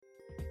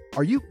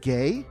Are you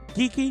gay?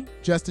 Geeky?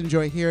 Just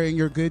enjoy hearing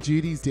your good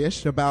Judy's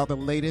dish about the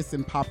latest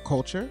in pop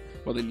culture?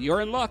 Well, then you're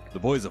in luck. The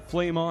boys of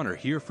Flame On are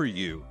here for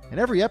you. In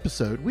every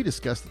episode, we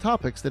discuss the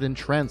topics that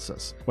entrance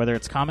us. Whether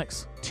it's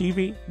comics,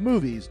 TV,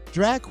 movies,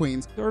 drag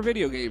queens, or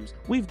video games,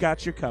 we've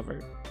got you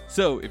covered.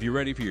 So, if you're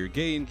ready for your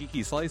gay and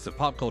geeky slice of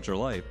pop culture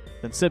life,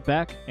 then sit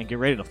back and get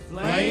ready to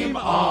Flame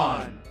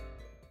On!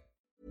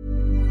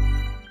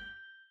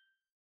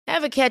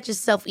 Ever catch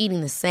yourself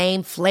eating the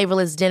same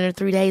flavorless dinner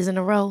 3 days in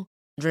a row?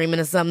 Dreaming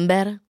of something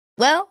better?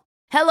 Well,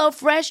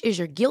 HelloFresh is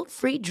your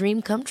guilt-free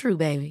dream come true,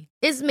 baby.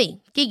 It's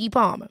me, Keke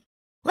Palmer.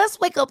 Let's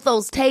wake up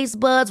those taste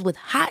buds with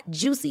hot,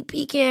 juicy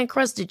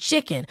pecan-crusted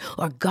chicken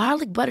or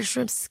garlic butter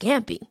shrimp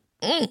scampi.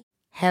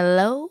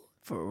 Hello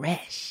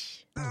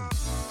Fresh.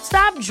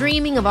 Stop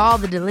dreaming of all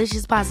the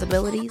delicious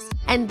possibilities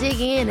and dig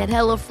in at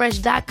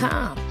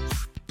HelloFresh.com.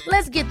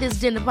 Let's get this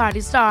dinner party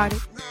started.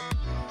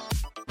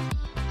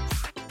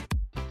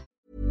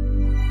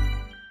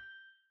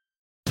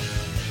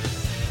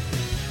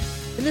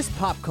 In this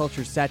pop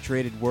culture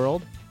saturated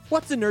world,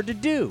 what's a nerd to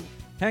do?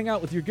 Hang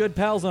out with your good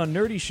pals on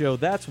Nerdy Show,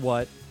 that's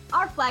what.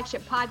 Our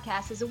flagship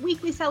podcast is a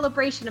weekly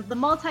celebration of the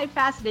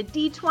multifaceted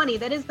D20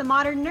 that is the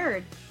modern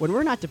nerd. When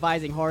we're not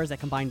devising horrors that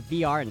combine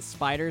VR and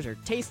spiders or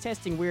taste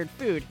testing weird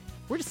food,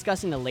 we're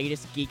discussing the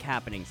latest geek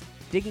happenings,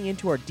 Digging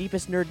into our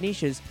deepest nerd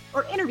niches,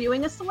 or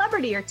interviewing a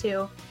celebrity or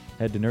two.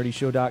 Head to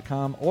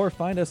nerdyshow.com or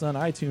find us on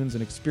iTunes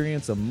and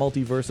experience a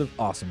multiverse of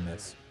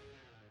awesomeness.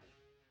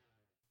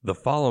 the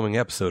following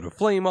episode of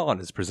Flame On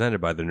is presented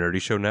by the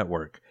Nerdy Show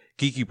Network,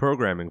 geeky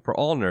programming for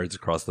all nerds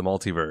across the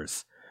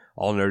multiverse.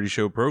 All Nerdy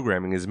Show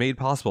programming is made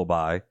possible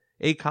by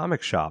A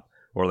Comic Shop,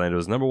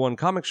 Orlando's #1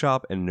 comic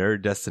shop and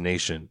nerd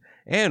destination,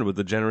 and with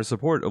the generous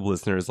support of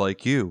listeners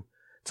like you.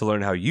 To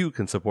learn how you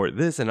can support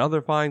this and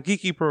other fine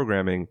geeky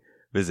programming,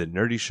 visit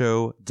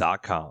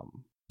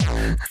nerdyshow.com.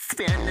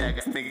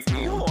 Spandex makes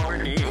me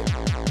horny.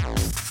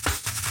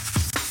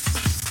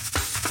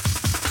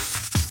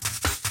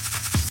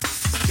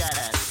 Get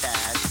it,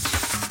 Dad.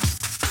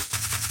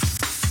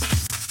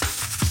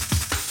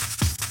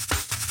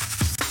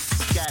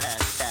 Get it,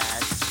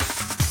 Dad.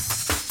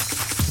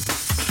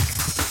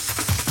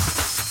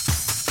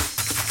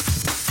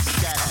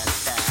 Get it,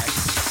 Dad.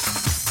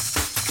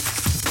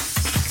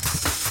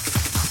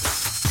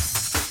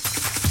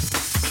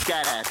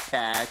 Get it,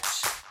 Dad.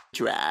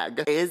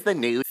 Drag is the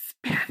new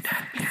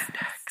spandex.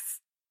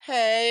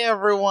 Hey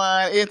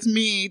everyone, it's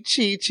me,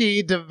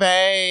 Chi-Chi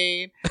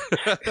DeVane.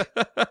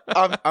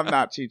 I'm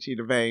not Chi-Chi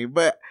DeVane,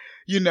 but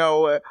you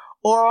know,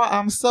 or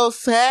I'm so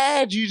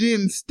sad you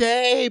didn't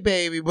stay,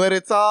 baby, but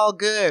it's all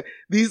good.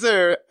 These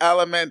are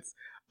elements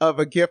of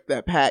a gift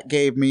that Pat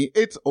gave me.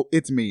 It's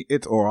me,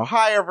 it's Oral.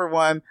 Hi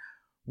everyone,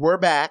 we're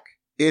back.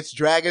 It's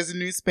Drag is the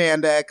New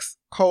Spandex,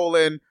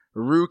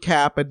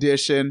 recap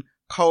edition,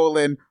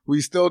 we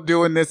still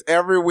doing this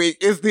every week.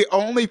 It's the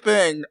only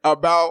thing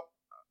about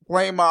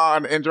Flame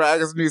On and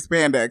Drag is the New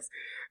Spandex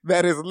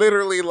that is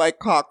literally like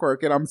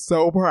clockwork, and I'm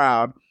so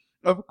proud.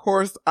 Of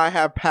course, I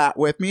have Pat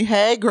with me.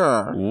 Hey,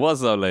 girl.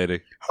 What's up, lady?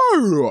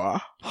 Hey.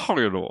 How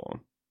you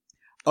doing?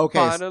 Okay.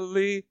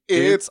 Finally,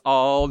 it's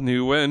all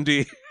new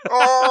Wendy.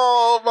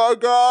 Oh my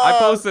god! I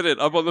posted it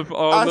up on the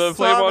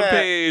Flame On that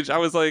page. I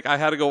was like, I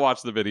had to go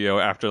watch the video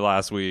after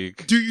last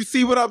week. Do you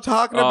see what I'm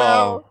talking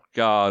about? Oh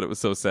god, it was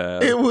so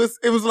sad. It was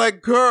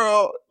like,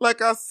 girl,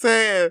 like I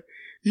said,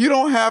 you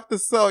don't have to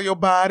sell your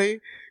body.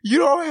 You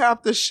don't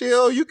have to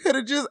shill. You could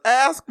have just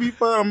asked me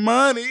for the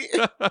money.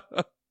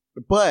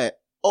 But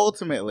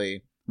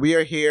ultimately, we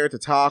are here to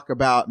talk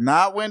about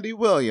not Wendy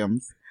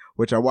Williams,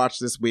 which I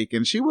watched this week,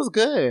 and she was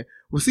good.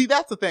 Well, see,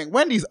 that's the thing.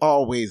 Wendy's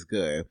always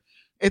good.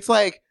 It's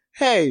like,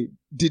 hey,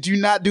 did you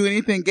not do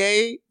anything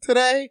gay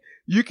today?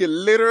 You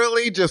can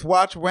literally just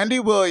watch Wendy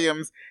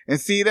Williams and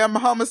see them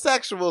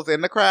homosexuals in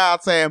the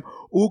crowd saying,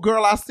 ooh,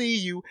 girl, I see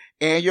you,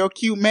 and your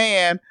cute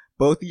man.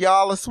 Both of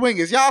y'all are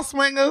swingers. Y'all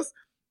swingers?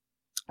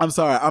 I'm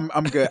sorry.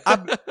 I'm good.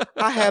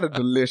 I had a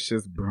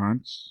delicious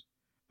brunch.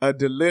 A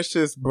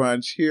delicious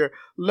brunch here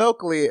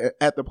locally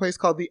at the place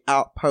called the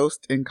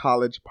Outpost in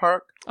College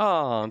Park.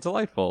 Oh,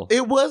 delightful.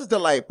 It was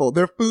delightful.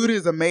 Their food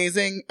is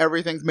amazing.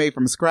 Everything's made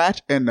from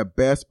scratch. And the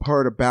best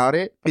part about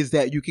it is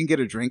that you can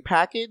get a drink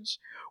package,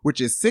 which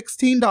is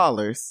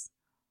 $16,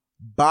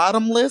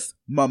 bottomless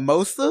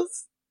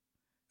mimosas,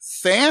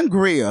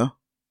 sangria,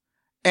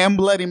 and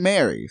Bloody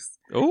Marys.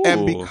 Ooh.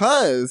 And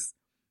because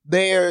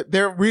they're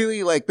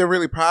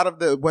really proud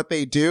of what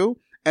they do,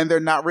 and they're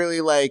not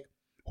really like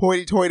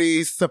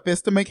hoity-toity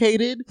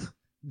sophisticated,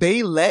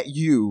 they let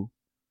you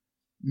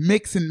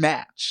mix and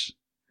match.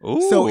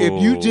 Ooh. So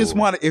if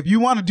you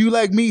want to do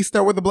like me,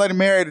 start with a Bloody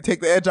Mary to take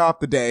the edge off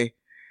the day,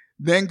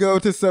 then go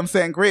to some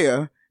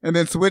sangria, and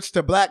then switch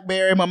to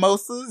blackberry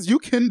mimosas, you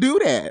can do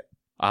that.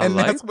 And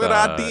that's what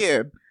I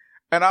did.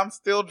 And I'm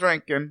still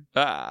drinking.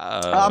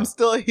 I'm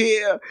still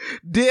here.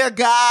 Dear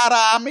God,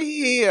 I'm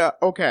here.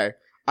 Okay.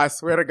 I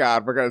swear to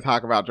God, we're going to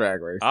talk about Drag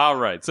Race. All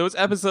right. So it's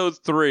episode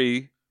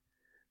 3.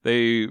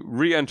 They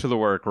re-enter the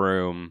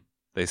workroom.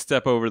 They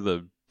step over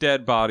the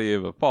dead body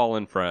of a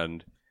fallen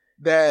friend.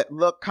 that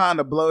looked kind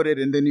of bloated,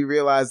 and then you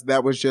realize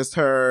that was just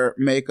her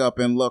makeup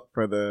and look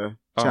for the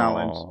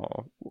challenge.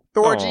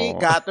 Thorgy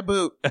got the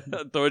boot.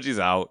 Thorgy's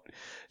out.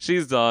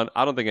 She's done.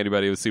 I don't think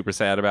anybody was super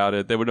sad about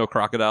it. There were no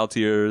crocodile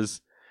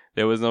tears.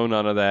 There was none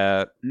of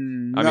that. I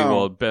mean,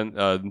 well,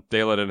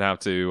 Dela didn't have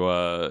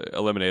to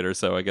eliminate her,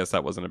 so I guess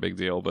that wasn't a big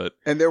deal. But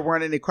and there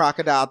weren't any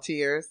crocodile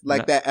tears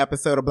like that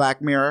episode of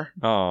Black Mirror.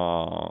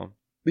 Oh,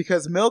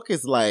 because Milk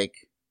is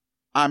like,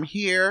 I'm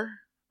here,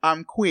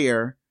 I'm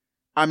queer,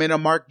 I'm in a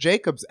Marc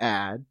Jacobs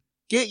ad.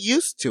 Get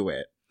used to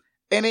it.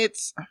 And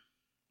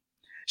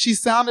she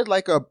sounded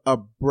like a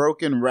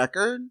broken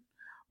record,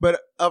 but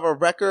of a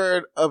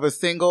record of a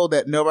single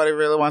that nobody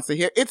really wants to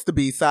hear. It's the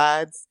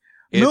B-sides.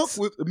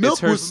 It's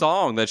her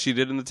song that she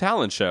did in the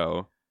talent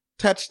show.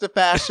 Touch the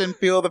fashion,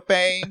 feel the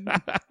fame.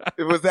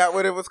 Was that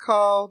what it was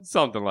called?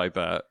 Something like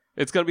that.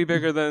 It's going to be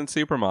bigger than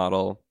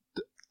Supermodel.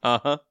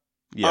 Uh-huh.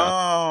 Yeah.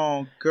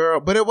 Oh, girl.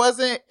 But it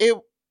wasn't,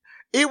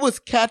 it was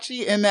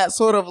catchy in that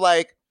sort of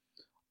like,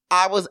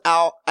 I was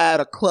out at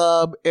a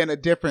club in a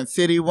different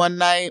city one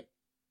night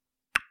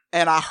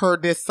and I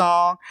heard this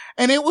song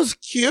and it was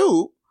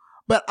cute,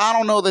 but I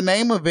don't know the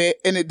name of it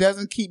and it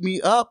doesn't keep me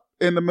up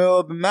in the middle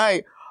of the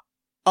night.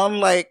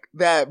 Unlike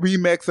that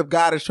remix of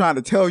God Is Trying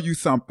to Tell You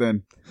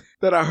Something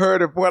that I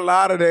heard in Fort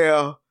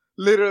Lauderdale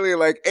literally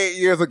like 8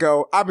 years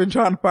ago. I've been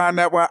trying to find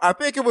that one. I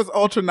think it was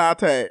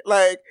Ultranate.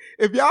 Like,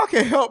 if y'all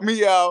can help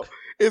me out,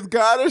 is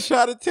God Is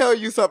Trying to Tell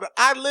You Something?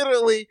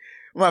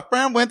 My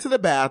friend went to the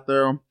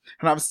bathroom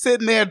and I'm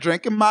sitting there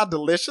drinking my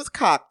delicious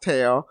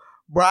cocktail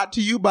brought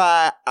to you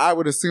by, I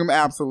would assume,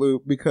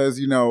 Absolute, because,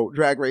 you know,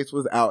 Drag Race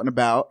was out and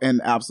about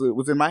and Absolute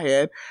was in my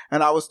head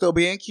and I was still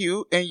being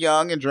cute and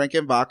young and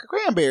drinking vodka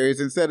cranberries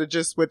instead of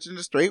just switching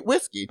to straight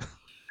whiskey.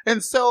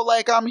 And so,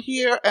 like, I'm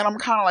here and I'm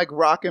kind of like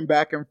rocking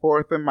back and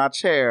forth in my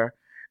chair.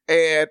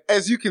 And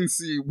as you can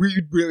see,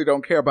 we really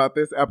don't care about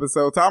this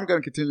episode, so I'm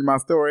going to continue my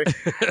story.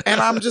 And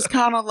I'm just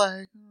kind of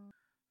like,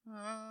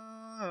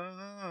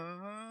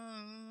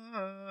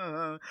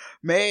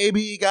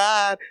 maybe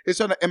God is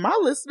trying to, am I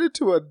listening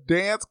to a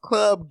dance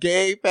club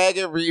gay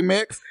faggot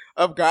remix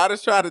of God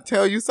Is Trying to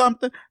Tell You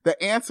Something?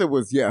 The answer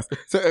was yes.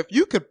 So if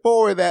you could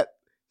forward that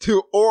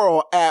to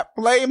Oral at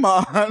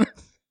flameon.com,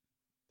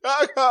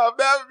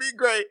 that would be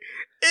great.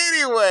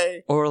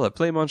 Anyway. Oral at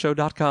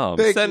flameonshow.com.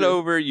 Send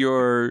over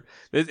your,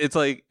 it's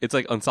like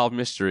Unsolved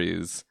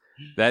Mysteries.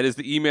 That is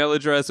the email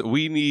address.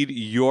 We need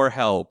your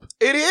help.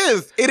 It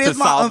is. It is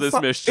to solve this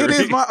mystery. It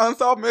is my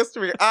unsolved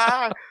mystery.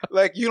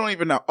 You don't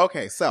even know.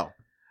 Okay, so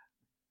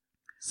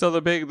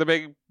the big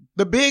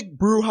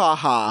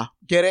brouhaha.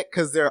 Get it?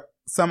 Because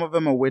some of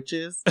them are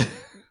witches,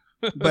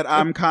 but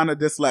I'm kind of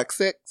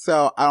dyslexic,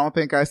 so I don't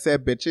think I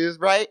said bitches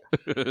right.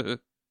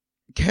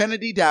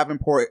 Kennedy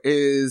Davenport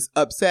is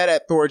upset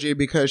at Thorgy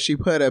because she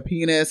put a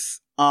penis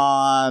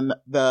on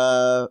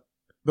the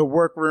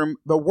workroom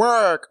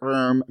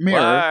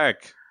mirror.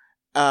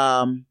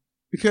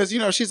 Because, you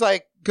know, she's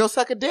like, go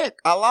suck a dick.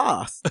 I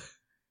lost.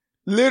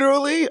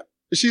 Literally,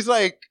 she's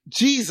like,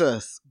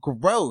 Jesus,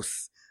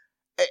 gross.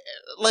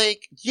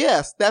 Like,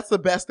 yes, that's the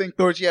best thing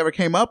Thorgy ever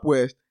came up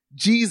with.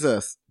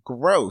 Jesus,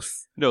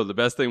 gross. No, the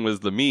best thing was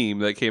the meme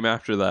that came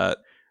after that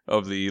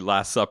of the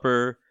Last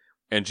Supper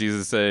and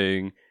Jesus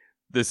saying,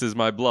 this is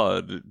my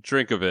blood,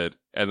 drink of it.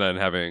 And then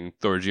having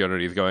Thorgy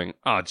underneath going,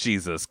 oh,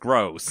 Jesus,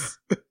 gross.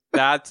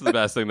 That's the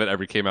best thing that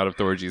ever came out of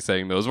Thorgy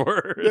saying those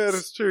words. That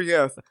is true,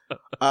 yes.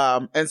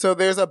 And so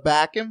there's a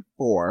back and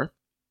forth.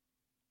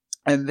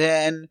 And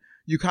then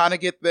you kind of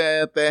get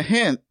the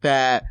hint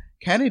that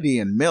Kennedy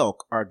and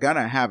Milk are going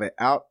to have it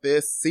out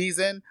this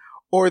season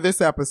or this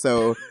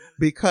episode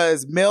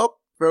because Milk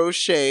throws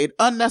shade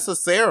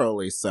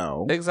unnecessarily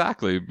so.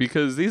 Exactly,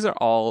 because these are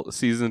all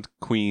seasoned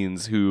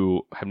queens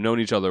who have known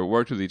each other,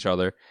 worked with each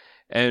other.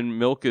 And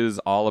Milk is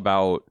all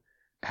about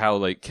how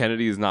like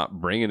Kennedy is not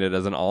bringing it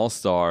as an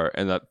all-star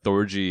and that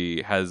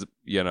Thorgy has,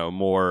 you know,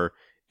 more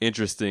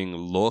interesting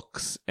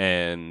looks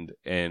and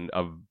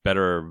a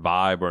better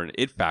vibe or an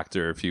it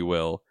factor, if you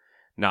will.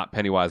 Not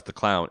Pennywise the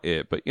Clown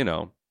it, but you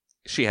know,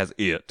 she has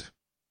it.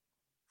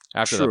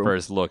 After the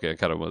first look, it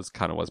kind of was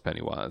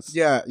Pennywise.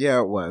 Yeah,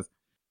 it was.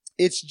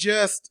 It's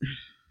just,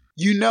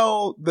 you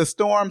know, the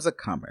storms are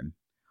coming.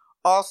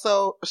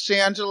 Also,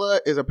 Shangela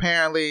is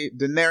apparently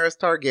Daenerys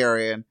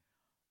Targaryen,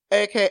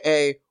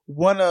 aka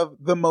one of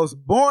the most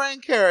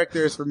boring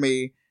characters for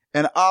me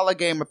in all of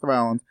Game of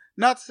Thrones.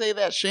 Not to say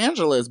that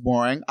Shangela is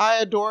boring. I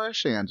adore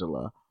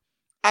Shangela.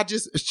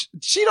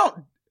 She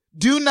don't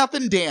do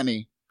nothing,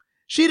 Danny.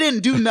 She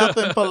didn't do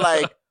nothing for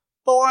like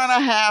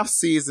 4.5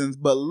 seasons,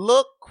 but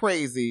look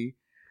crazy.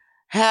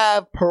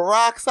 Have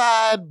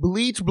peroxide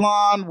bleach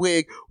blonde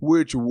wig,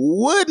 which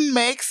wouldn't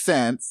make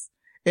sense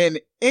in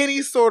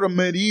any sort of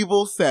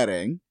medieval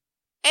setting.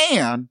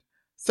 And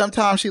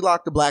sometimes she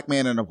locked a black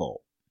man in a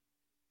vault.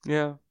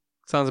 Yeah.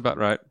 Sounds about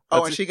right.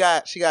 Oh, and she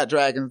got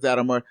dragons that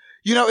are more,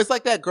 you know, it's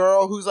like that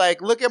girl who's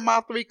like, look at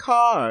my 3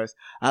 cars.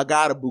 I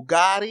got a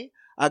Bugatti.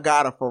 I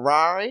got a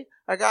Ferrari.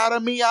 I got a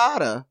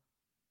Miata.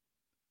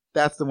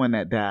 That's the one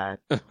that died.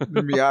 The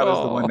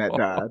Miata's the one that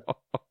died.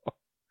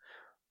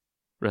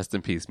 Rest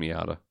in peace,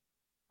 Miata.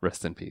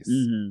 Rest in peace.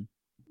 Mm-hmm.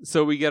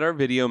 So we get our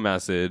video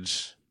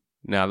message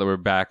now that we're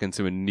back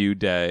into a new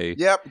day.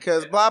 Yep,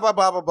 because blah, blah,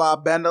 blah, blah, blah.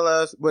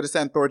 Bendela would have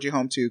sent Thorgy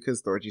home too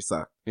because Thorgy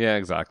sucked. Yeah,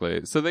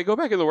 exactly. So they go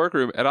back in the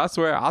workroom, and I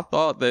swear I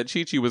thought that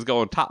Chi-Chi was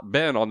going top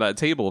Ben on that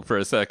table for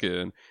a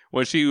second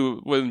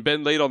when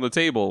Ben laid on the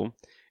table,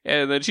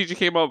 and then Chi-Chi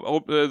came up,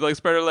 like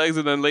spread her legs,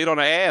 and then laid on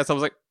her ass. I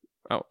was like,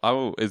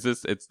 oh, it's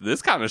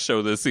this kind of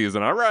show this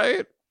season, all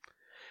right.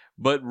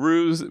 But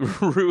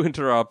Rue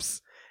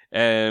interrupts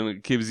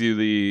and gives you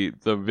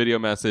the video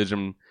message,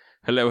 and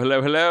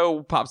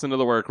hello, pops into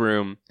the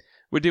workroom.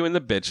 We're doing the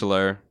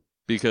bitchler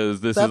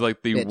because this is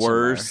like the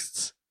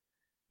worst.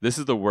 This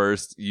is the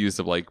worst use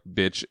of like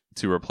bitch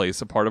to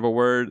replace a part of a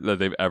word that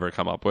they've ever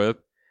come up with.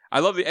 I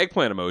love the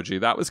eggplant emoji.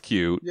 That was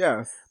cute.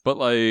 Yes. But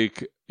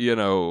like, you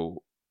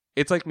know,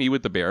 it's like me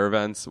with the bear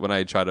events when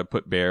I try to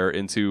put bear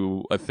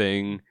into a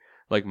thing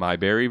like My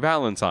Berry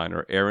Valentine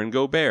or Aaron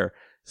Go Bear.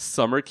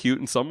 Some are cute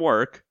and some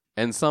work.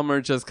 And some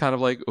are just kind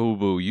of like, oh,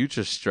 boo, you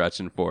just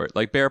stretching for it.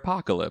 Like Bear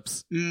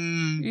Apocalypse.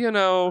 You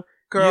know,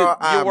 girl,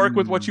 you work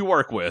with what you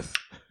work with.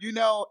 You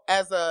know,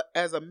 as a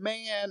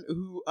man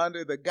who,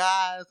 under the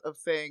guise of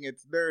saying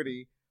it's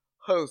dirty,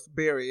 hosts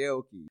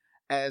karaoke,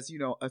 as, you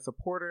know, a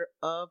supporter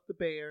of the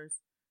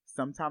Bears,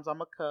 sometimes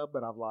I'm a Cub,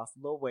 but I've lost a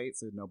little weight,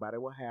 so nobody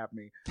will have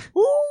me.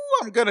 Ooh,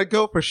 I'm going to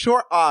go for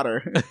short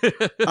otter.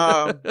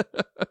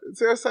 Is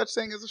there such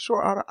thing as a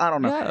short otter? I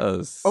don't know.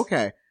 Yes.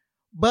 Okay.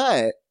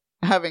 But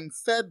having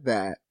said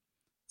that,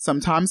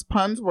 sometimes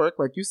puns work,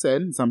 like you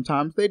said, and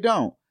sometimes they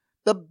don't.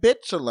 The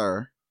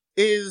bitchler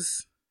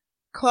is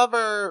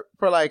clever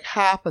for like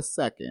half a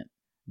second.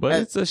 But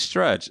it's a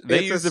stretch.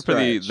 They used it for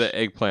the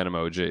eggplant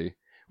emoji,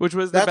 which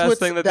was the That's best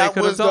thing that they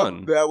could have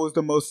done. That was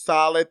the most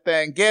solid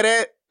thing. Get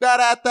it?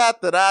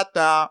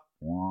 Da-da-da-da-da-da.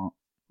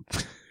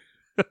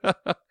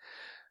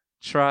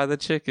 Try the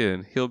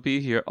chicken. He'll be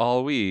here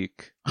all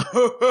week.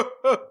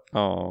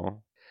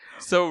 Oh.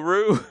 So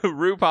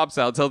Rue pops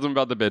out, tells them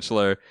about the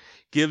bitchler,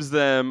 gives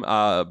them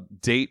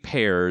date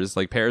pairs,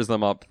 like pairs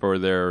them up for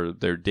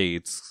their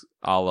dates,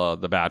 a la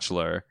The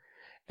Bachelor,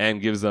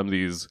 and gives them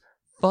these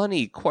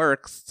funny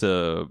quirks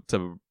to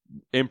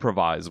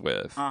improvise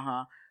with.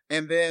 Uh-huh.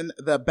 And then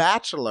the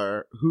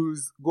Bachelor,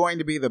 who's going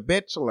to be the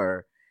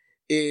bitchler,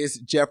 is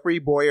Jeffrey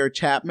Boyer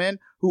Chapman,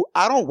 who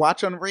I don't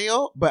watch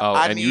Unreal, but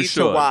I need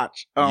to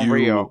watch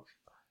Unreal.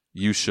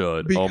 You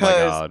should. Because, oh my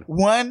God.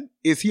 One,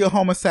 is he a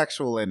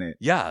homosexual in it?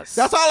 Yes.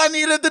 That's all I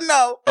needed to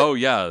know. Oh,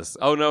 yes.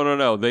 Oh,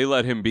 no. They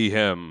let him be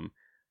him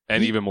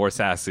and even more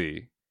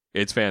sassy.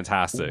 It's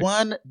fantastic.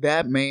 One,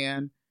 that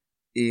man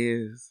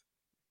is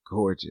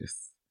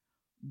gorgeous.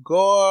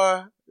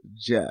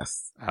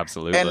 Gorgeous.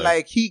 Absolutely. And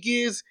like he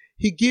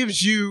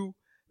gives you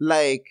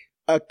like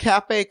a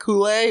cafe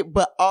Kool-Aid,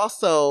 but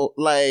also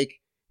like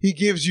he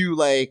gives you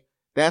like,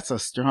 that's a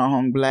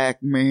strong black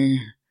man.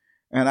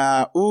 And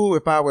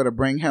if I were to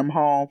bring him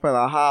home for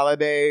the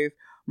holidays,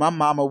 my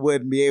mama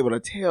wouldn't be able to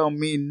tell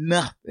me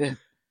nothing.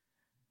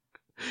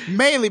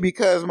 Mainly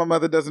because my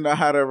mother doesn't know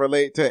how to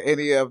relate to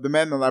any of the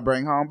men that I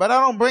bring home. But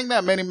I don't bring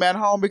that many men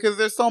home because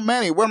there's so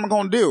many. What am I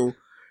going to do?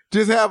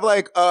 Just have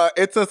like,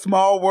 It's a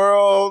Small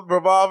World,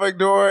 revolving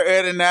door,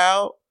 in and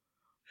out?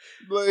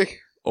 Like,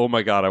 oh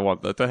my God, I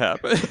want that to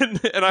happen.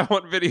 And I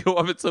want video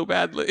of it so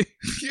badly.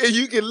 Yeah,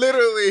 you can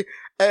literally...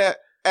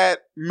 At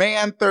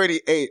man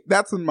 38,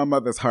 that's when my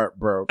mother's heart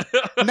broke.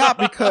 Not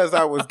because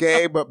I was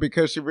gay, but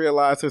because she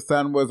realized her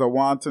son was a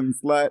wanton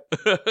slut.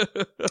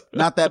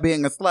 Not that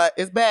being a slut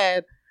is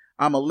bad.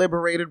 I'm a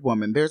liberated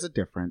woman. There's a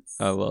difference.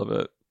 I love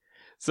it.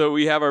 So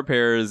we have our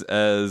pairs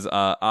as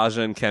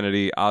Aja and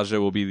Kennedy. Aja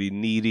will be the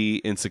needy,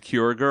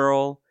 insecure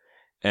girl,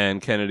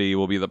 and Kennedy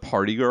will be the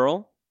party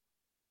girl.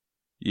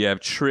 You have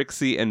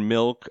Trixie and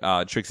Milk,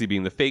 Trixie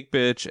being the fake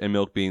bitch, and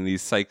Milk being the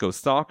psycho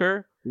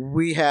stalker.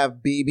 We have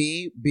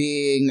BB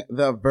being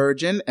the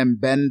virgin and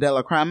Ben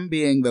Delacreme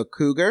being the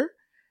cougar.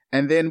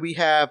 And then we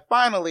have,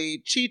 finally,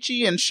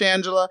 Chi-Chi and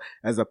Shangela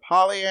as a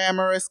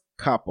polyamorous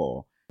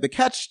couple. The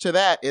catch to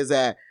that is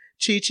that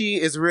Chi-Chi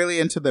is really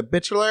into the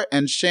bitchler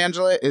and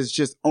Shangela is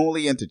just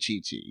only into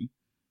Chi-Chi.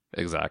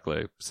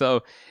 Exactly.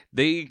 So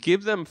they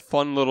give them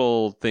fun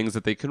little things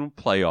that they can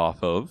play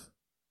off of.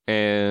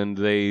 And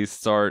they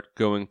start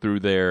going through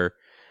their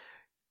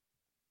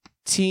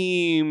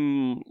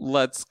team,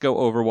 let's go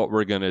over what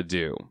we're gonna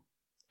do.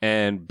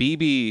 And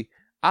BB,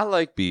 I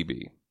like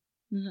BB.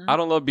 Mm-hmm. I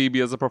don't love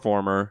BB as a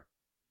performer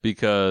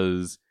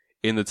because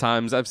in the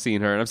times I've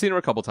seen her, and I've seen her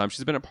a couple times,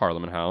 she's been at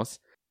Parliament House.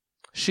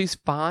 She's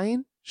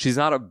fine. She's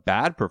not a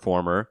bad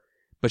performer,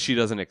 but she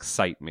doesn't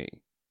excite me.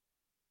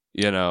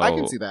 You know, I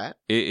can see that.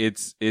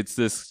 It's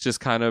this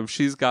just kind of,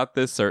 she's got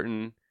this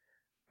certain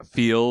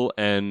feel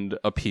and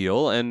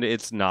appeal, and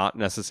it's not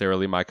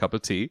necessarily my cup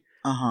of tea.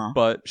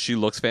 But she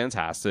looks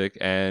fantastic,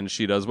 and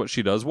she does what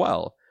she does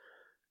well.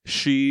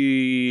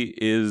 She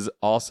is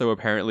also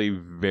apparently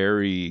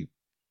very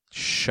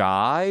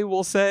shy,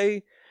 we'll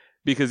say,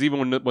 because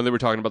even when they were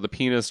talking about the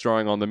penis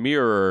drawing on the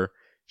mirror,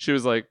 she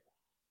was like,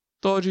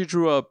 Thorgy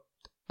drew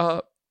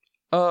a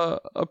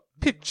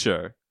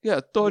picture.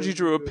 Yeah, Thorgy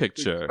drew a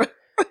picture.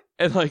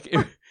 And like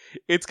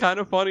it's kind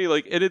of funny,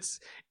 like, and it's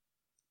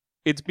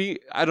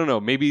I don't know,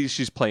 maybe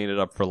she's playing it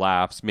up for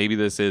laughs, maybe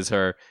this is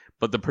her,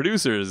 but the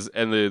producers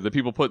and the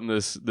people putting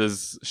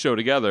this show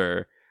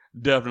together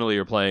definitely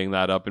are playing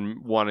that up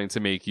and wanting to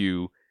make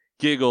you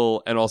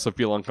giggle and also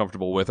feel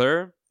uncomfortable with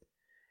her.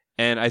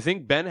 And I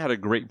think Ben had a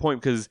great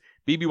point, because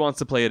BB wants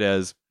to play it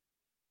as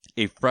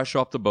a fresh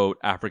off the boat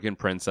African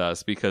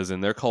princess, because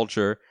in their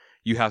culture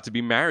you have to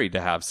be married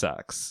to have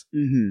sex.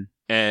 Mm-hmm.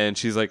 And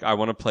she's like, I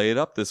want to play it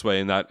up this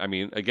way, and that, I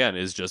mean, again,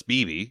 is just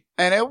BB,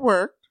 and it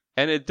worked,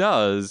 and it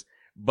does.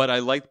 But I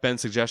liked Ben's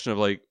suggestion of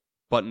like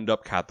buttoned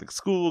up Catholic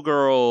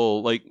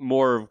schoolgirl, like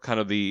more of kind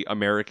of the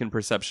American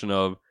perception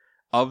of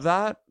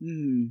that.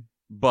 Mm.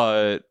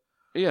 But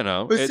you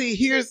know, but see,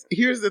 here's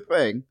the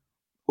thing: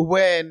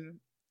 when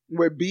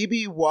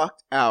BB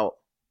walked out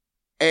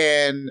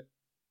and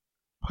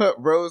put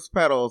rose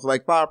petals,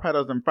 like flower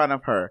petals, in front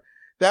of her,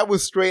 that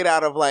was straight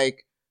out of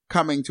like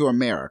Coming to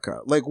America.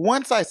 Like,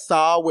 once I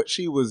saw what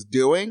she was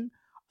doing,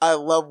 I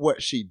love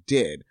what she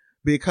did,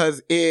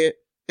 because it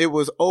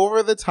was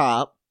over the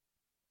top.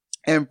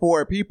 And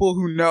for people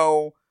who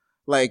know,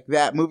 like,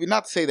 that movie,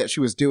 not to say that she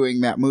was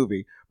doing that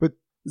movie, but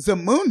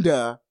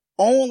Zamunda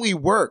only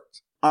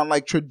worked on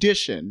like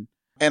tradition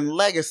and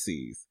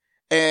legacies.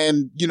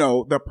 And, you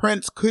know, the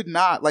prince could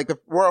not, like, the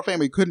royal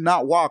family could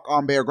not walk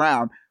on bare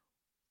ground.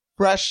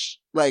 Fresh,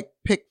 like,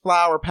 picked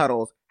flower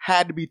petals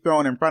had to be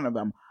thrown in front of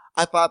them.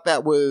 I thought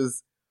that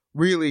was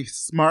really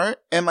smart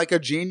and like a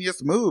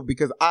genius move,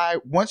 because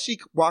once she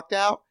walked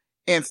out,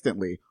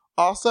 instantly.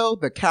 Also,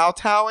 the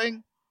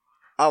kowtowing,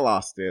 I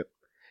lost it.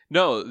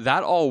 No,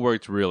 that all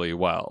worked really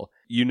well.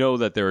 You know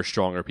that there are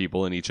stronger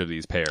people in each of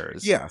these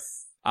pairs.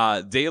 Yes.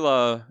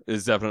 Dela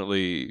is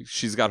definitely,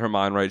 she's got her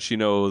mind right. She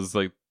knows,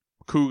 like,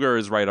 Cougar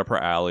is right up her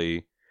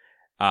alley.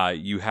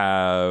 You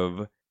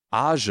have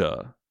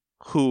Aja,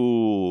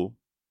 who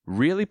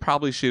really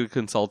probably should have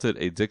consulted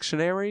a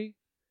dictionary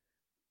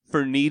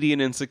for needy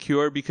and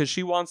insecure, because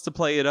she wants to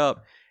play it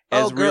up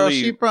as really...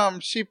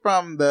 she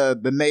from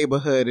the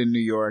neighborhood in New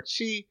York.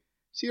 She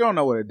don't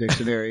know what a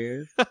dictionary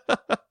is.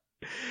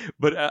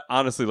 But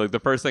honestly, like, the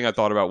first thing I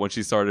thought about when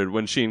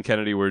she and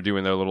Kennedy were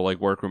doing their little like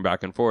workroom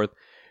back and forth,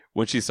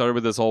 when she started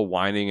with this whole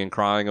whining and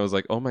crying, I was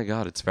like, oh my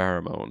god, it's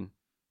Pheromone.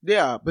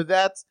 Yeah, but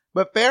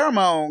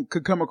Pheromone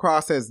could come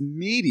across as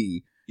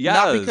needy. Yes.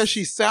 Not because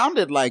she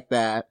sounded like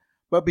that,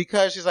 but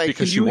because she's like,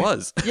 because she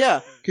was.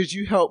 Yeah, could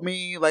you help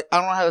me? Like, I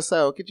don't know how to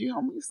sew. Could you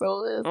help me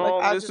sew this? Oh,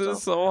 like, this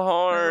is so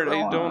hard.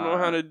 I don't know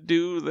how to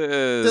do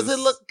this. Does it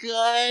look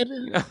good?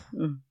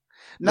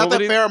 Not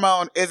that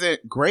Pheromone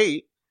isn't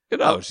great.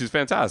 No, she's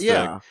fantastic.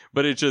 Yeah.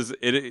 But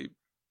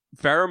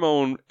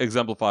Pheromone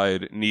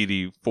exemplified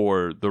needy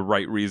for the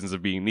right reasons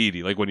of being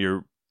needy. Like when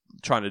you're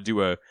trying to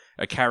do a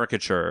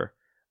caricature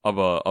of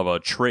a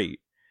trait,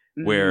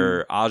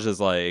 where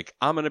Aja's like,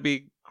 I'm going to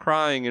be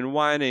crying and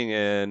whining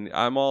and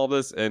I'm all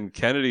this, and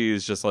Kennedy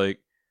is just like,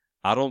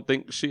 I don't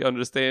think she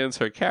understands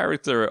her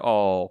character at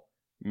all.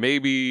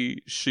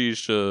 Maybe she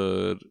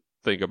should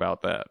think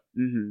about that.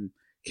 Mm-hmm.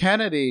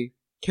 Kennedy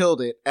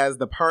killed it as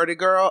the party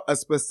girl, a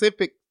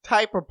specific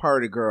type of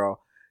party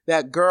girl.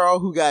 That girl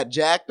who got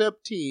jacked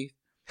up teeth,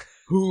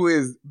 who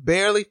is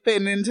barely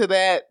fitting into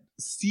that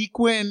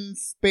sequin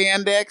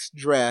spandex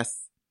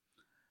dress,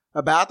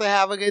 about to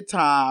have a good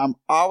time,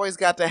 always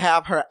got to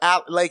have her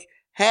out. Like,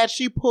 had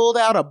she pulled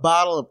out a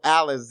bottle of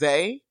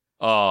Alizé,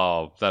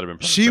 oh, that'd have been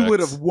perfect. She would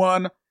have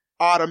won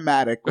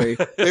automatically.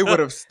 They would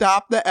have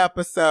stopped the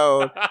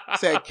episode,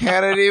 said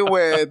Kennedy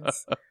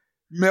wins,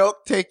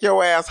 Milk, take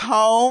your ass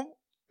home,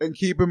 and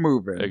keep it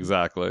moving.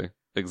 Exactly.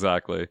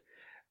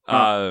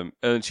 And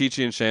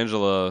Chi-Chi and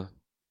Shangela,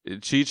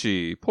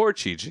 Chi-Chi, poor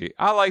Chi-Chi.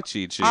 I like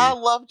Chi-Chi. I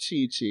love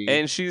Chi-Chi.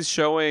 And she's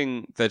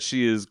showing that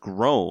she is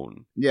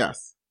grown.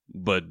 Yes.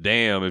 But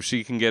damn, if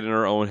she can get in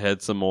her own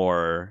head some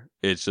more,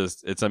 it's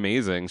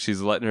amazing. She's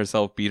letting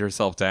herself beat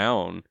herself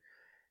down.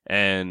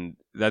 And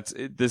this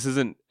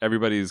isn't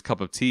everybody's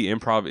cup of tea.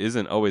 Improv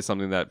isn't always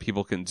something that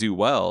people can do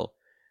well.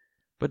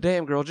 But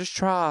damn, girl, just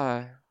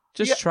try.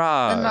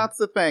 Try. And that's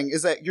the thing,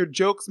 is that your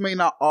jokes may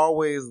not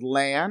always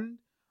land,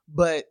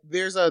 but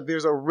there's a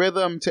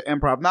rhythm to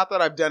improv. Not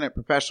that I've done it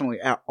professionally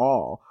at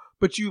all,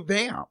 but you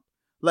vamp.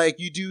 Like,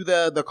 you do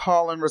the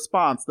call and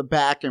response, the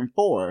back and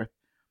forth,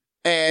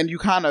 and you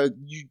kind of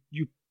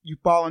you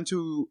fall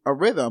into a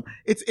rhythm.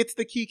 It's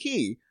the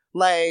key.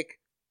 Like,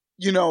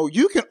 you know,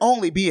 you can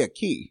only be a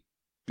key.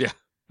 Yeah,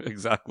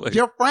 exactly.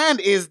 Your friend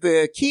is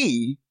the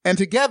key, and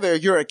together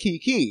you're a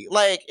key.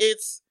 Like,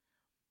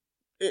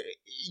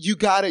 you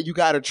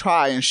gotta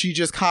try. And she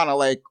just kind of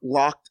like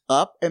locked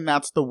up, and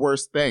that's the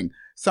worst thing.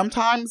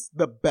 Sometimes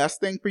the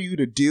best thing for you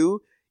to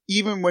do,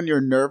 even when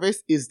you're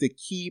nervous, is to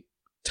keep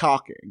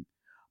talking,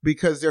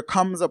 because there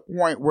comes a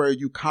point where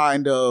you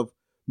kind of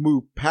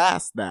move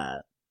past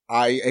that.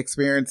 I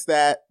experienced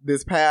that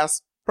this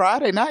past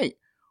Friday night,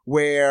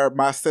 where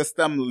my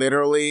system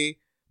literally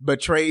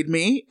betrayed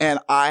me and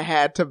I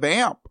had to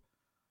vamp,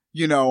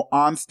 you know,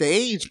 on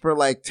stage for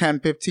like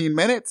 10-15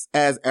 minutes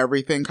as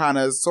everything kind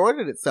of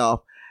sorted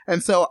itself.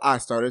 And so I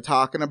started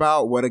talking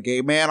about what a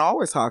gay man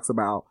always talks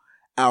about,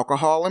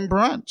 alcohol and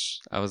brunch.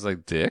 I was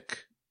like,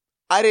 dick?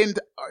 I didn't,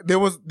 there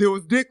was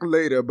dick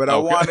later, but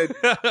Okay.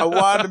 I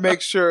wanted to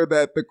make sure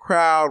that the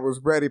crowd was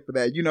ready for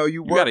that. You know,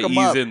 you work gotta them ease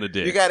up. in the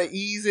dick. You gotta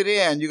ease it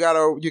in. You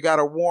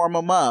gotta warm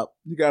them up.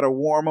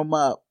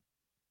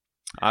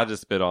 I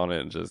just spit on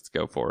it and just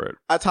go for it.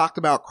 I talked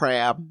about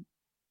crab.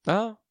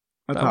 Oh,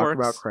 I that talked works.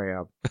 about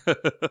crab.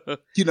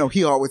 You know,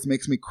 he always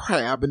makes me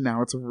crab, and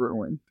now it's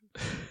ruined.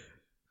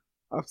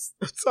 I'm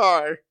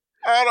sorry.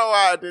 I don't know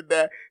why I did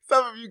that.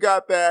 Some of you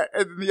got that,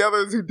 and the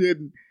others who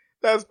didn't,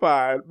 that's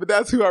fine. But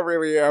that's who I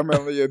really am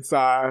on the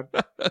inside.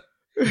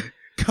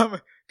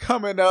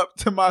 Coming up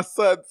to my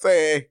son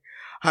saying,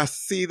 I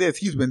see this.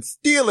 He's been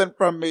stealing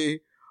from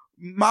me.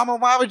 Mama,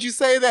 why would you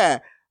say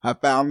that? I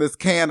found this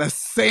can of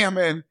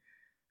salmon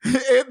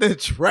in the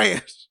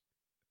trash.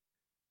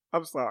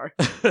 I'm sorry.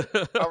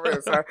 I'm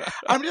really sorry.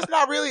 I'm just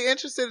not really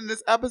interested in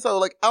this episode.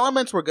 Like,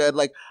 elements were good.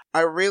 Like,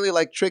 I really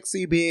like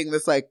Trixie being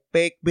this, like,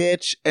 fake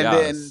bitch. And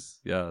then,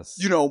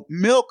 you know,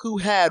 Milk, who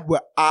had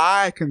what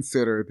I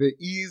consider the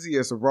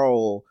easiest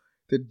role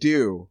to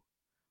do,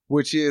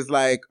 which is,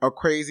 like, a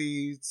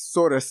crazy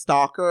sort of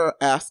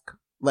stalker-esque,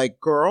 like,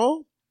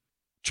 girl.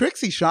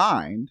 Trixie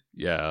shined.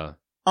 Yeah.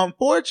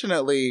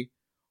 Unfortunately,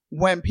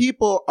 when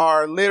people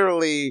are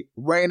literally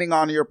raining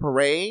on your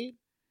parade,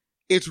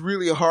 it's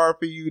really hard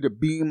for you to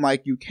beam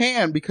like you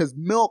can because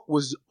Milk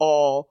was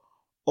all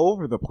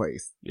over the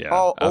place. Yeah,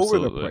 all absolutely.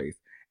 over the place.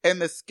 And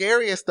the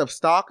scariest of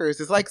stalkers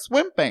is like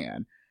Swim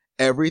Fan.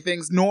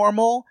 Everything's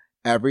normal.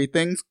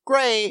 Everything's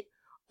great.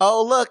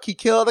 Oh, look, he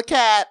killed a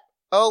cat.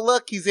 Oh,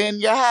 look, he's in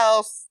your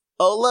house.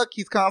 Oh, look,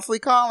 he's constantly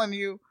calling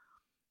you.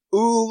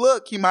 Ooh,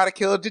 look, he might have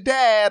killed your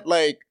dad.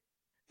 Like,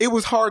 it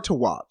was hard to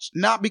watch.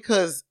 Not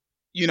because,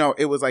 you know,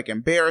 it was like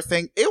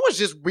embarrassing. It was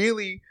just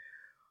really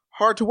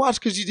hard to watch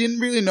because you didn't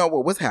really know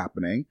what was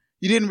happening.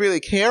 You didn't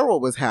really care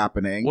what was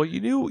happening. Well,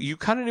 you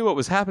kind of knew what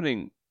was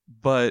happening,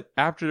 but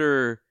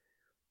after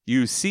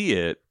you see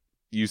it,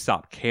 you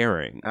stop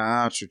caring.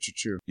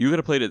 True. You could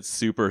have played it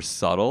super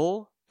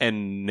subtle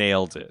and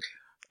nailed it.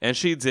 And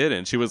she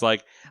didn't. She was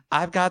like,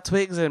 I've got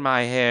twigs in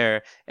my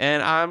hair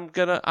and I'm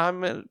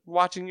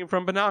watching you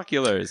from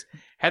binoculars.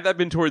 Had that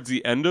been towards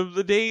the end of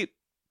the date,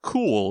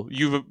 cool.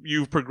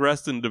 You've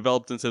progressed and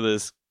developed into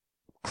this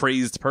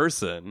crazed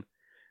person.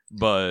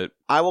 But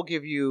I will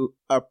give you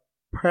a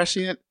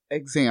prescient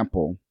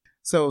example.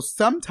 So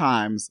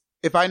sometimes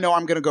if I know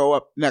I'm going to go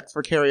up next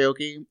for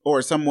karaoke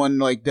or someone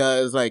like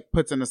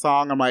puts in a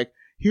song, I'm like,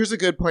 here's a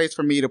good place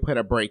for me to put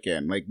a break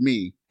in, like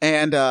me.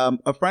 And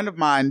a friend of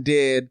mine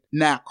did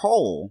Nat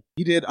Cole.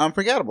 He did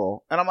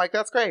Unforgettable. And I'm like,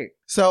 that's great.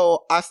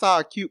 So I saw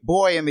a cute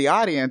boy in the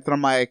audience and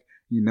I'm like,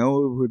 you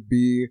know, it would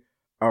be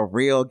a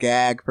real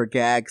gag for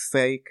gag's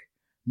sake.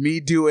 Me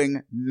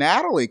doing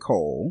Natalie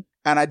Cole.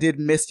 And I did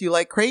Miss You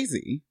Like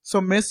Crazy.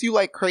 So Miss You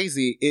Like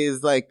Crazy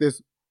is like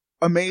this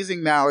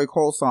amazing Natalie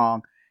Cole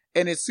song.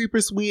 And it's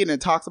super sweet and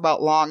it talks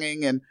about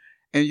longing and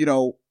you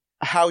know,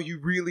 how you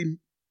really,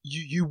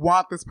 you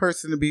want this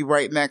person to be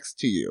right next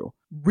to you.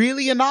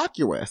 Really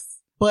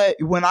innocuous. But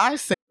when I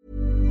say,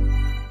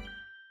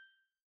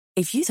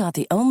 if you thought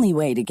the only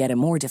way to get a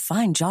more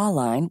defined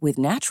jawline with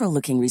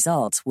natural-looking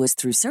results was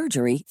through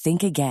surgery,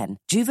 think again.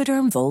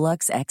 Juvederm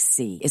Volux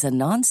XC is a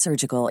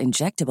non-surgical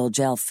injectable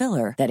gel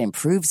filler that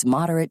improves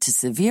moderate to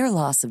severe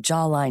loss of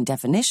jawline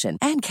definition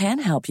and can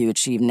help you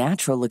achieve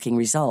natural-looking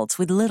results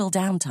with little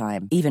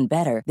downtime. Even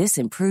better, this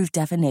improved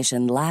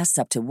definition lasts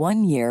up to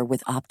 1 year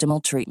with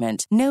optimal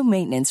treatment. No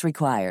maintenance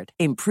required.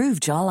 Improve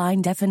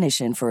jawline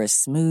definition for a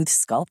smooth,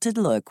 sculpted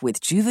look with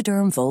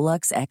Juvederm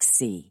Volux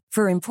XC.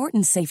 For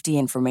important safety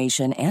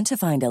information and to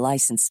find a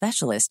licensed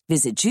specialist,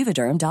 visit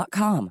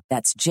Juvederm.com.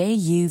 That's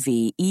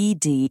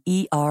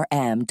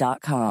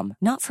JUVEDERM.com.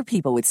 Not for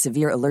people with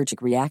severe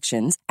allergic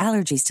reactions,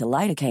 allergies to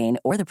lidocaine,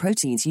 or the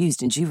proteins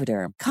used in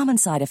Juvederm. Common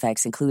side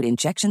effects include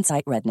injection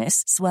site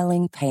redness,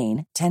 swelling,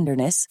 pain,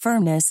 tenderness,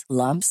 firmness,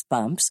 lumps,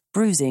 bumps,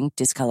 bruising,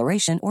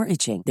 discoloration, or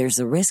itching. There's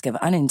a risk of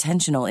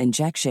unintentional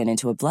injection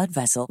into a blood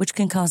vessel, which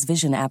can cause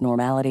vision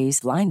abnormalities,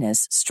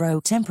 blindness,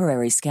 stroke,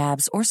 temporary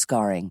scabs, or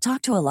scarring.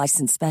 Talk to a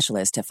licensed specialist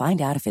to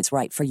find out if it's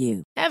right for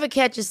you. Ever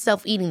catch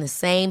yourself eating the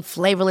same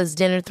flavorless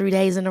dinner 3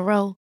 days in a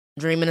row?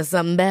 Dreaming of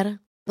something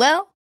better?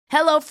 Well,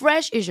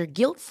 HelloFresh is your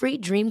guilt-free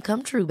dream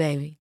come true,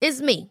 baby.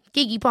 It's me,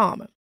 Keke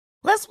Palmer.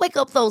 Let's wake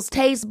up those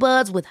taste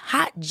buds with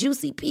hot,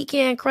 juicy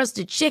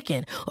pecan-crusted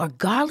chicken or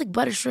garlic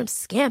butter shrimp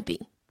scampi.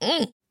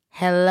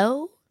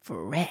 Hello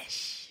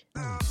Fresh.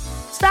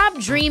 Stop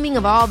dreaming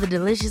of all the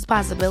delicious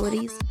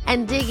possibilities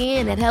and dig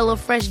in at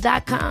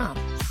HelloFresh.com.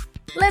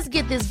 Let's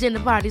get this dinner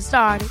party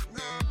started.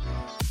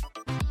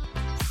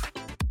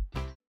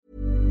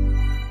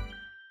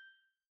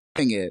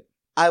 It.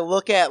 I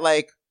look at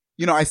like,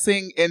 you know, I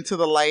sing Into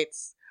the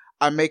Lights.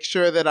 I make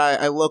sure that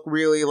I look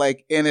really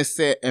like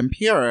innocent and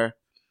pure.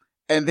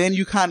 And then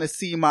you kind of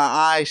see my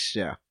eyes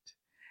shift.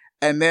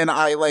 And then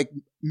I like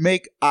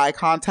make eye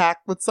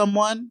contact with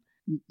someone,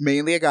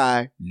 mainly a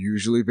guy,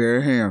 usually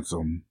very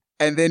handsome.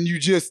 And then you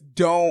just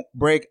don't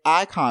break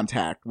eye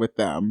contact with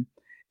them.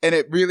 and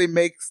it really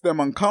makes them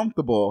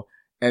uncomfortable.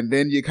 And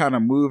then you kind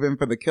of move in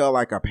for the kill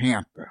like a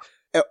panther.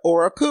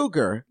 Or a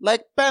cougar,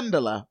 like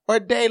Bendela, or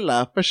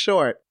Dela for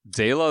short.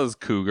 Dela's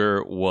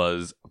cougar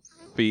was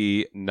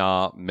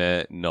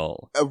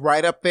phenomenal.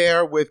 Right up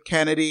there with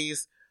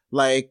Kennedy's,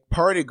 like,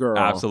 party girl.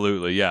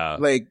 Absolutely, yeah.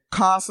 Like,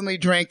 constantly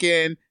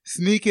drinking,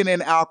 sneaking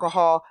in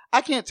alcohol.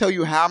 I can't tell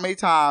you how many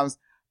times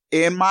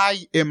in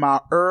my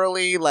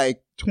early,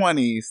 like,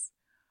 20s,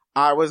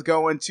 I was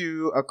going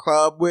to a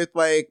club with,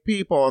 like,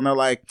 people, and they're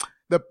like,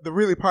 the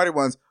really party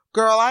ones,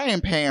 girl, I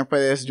ain't paying for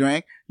this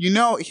drink. You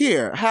know,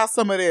 here, have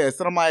some of this.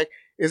 And I'm like,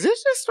 is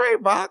this just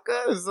straight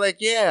vodka? It's like,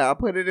 yeah, I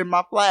put it in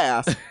my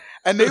flask.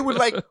 And they would,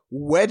 like,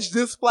 wedge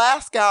this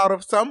flask out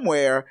of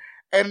somewhere.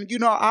 And, you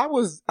know, I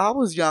was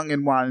young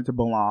and wanted to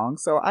belong,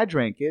 so I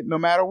drank it no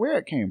matter where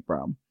it came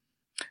from.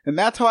 And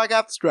that's how I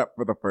got strep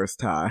for the first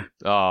time.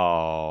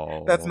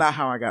 Oh. That's not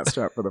how I got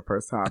strep for the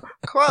first time.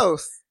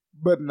 Close,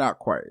 but not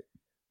quite.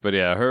 But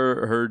yeah,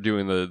 her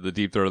doing the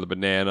deep throat of the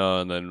banana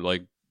and then,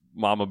 like,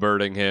 mama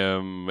birding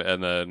him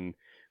and then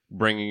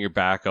bringing it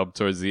back up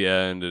towards the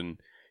end and,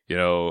 you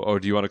know, oh,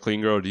 do you want a clean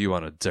girl or do you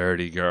want a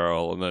dirty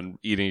girl? And then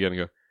eating it and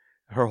go,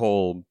 her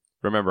whole,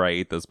 remember I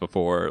ate this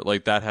before,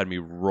 like that had me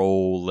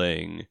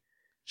rolling.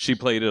 She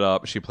played it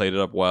up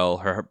well.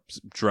 Her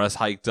dress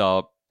hiked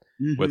up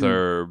with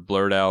her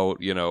blurred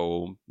out, you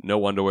know,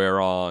 no underwear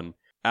on.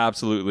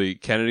 Absolutely.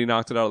 Kennedy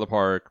knocked it out of the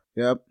park.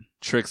 Yep.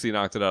 Trixie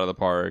knocked it out of the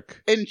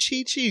park. And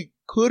Chi-Chi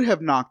could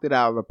have knocked it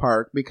out of the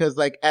park because,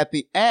 like, at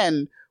the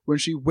end, when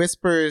she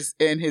whispers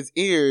in his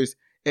ears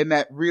in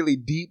that really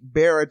deep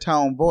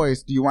baritone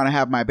voice, do you want to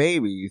have my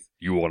babies?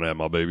 You want to have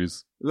my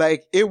babies?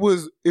 Like, it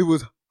was,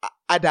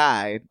 I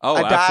died. Oh,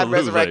 I died, absolutely.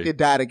 resurrected,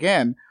 died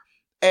again.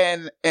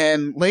 And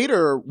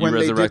later, when you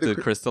they resurrected, did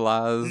the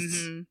crystallized?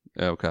 Mm-hmm.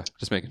 Okay,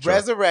 just making sure.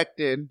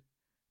 Resurrected,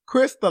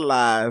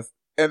 crystallized,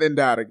 and then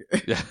died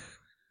again. Yeah.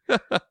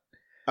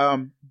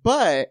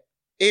 But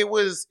it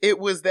was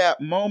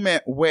that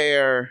moment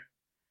where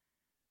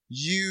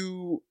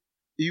you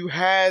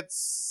had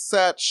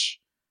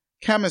such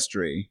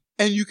chemistry,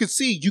 and you could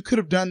see you could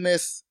have done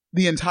this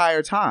the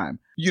entire time.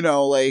 You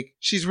know, like,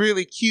 she's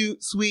really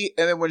cute, sweet,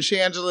 and then when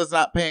Shangela's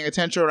not paying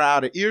attention or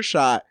out of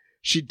earshot,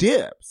 she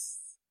dips.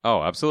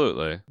 Oh,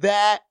 absolutely.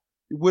 That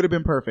would have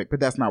been perfect, but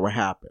that's not what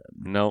happened.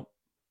 Nope,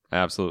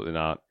 absolutely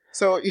not.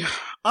 So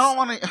I don't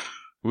want to.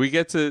 We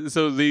get to,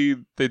 so they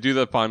do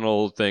the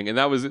final thing, and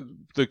that was,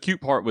 the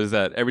cute part was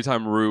that every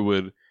time Rue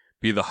would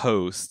be the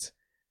host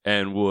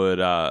and would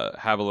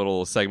have a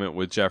little segment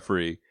with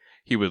Jeffrey,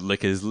 he would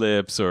lick his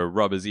lips or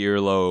rub his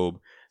earlobe.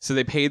 So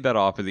they paid that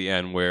off at the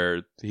end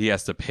where he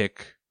has to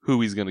pick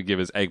who he's going to give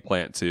his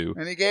eggplant to.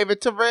 And he gave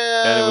it to Rue.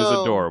 And it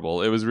was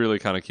adorable. It was really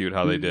kind of cute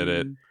how they did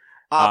it.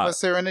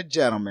 Officer and a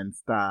gentleman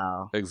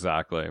style.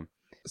 Exactly.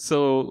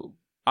 So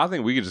I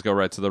think we could just go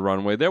right to the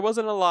runway. There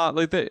wasn't a lot,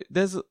 like,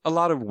 there's a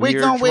lot of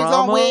weird drama. Wigs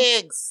on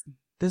wigs.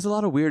 There's a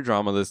lot of weird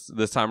drama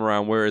this time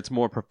around where it's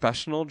more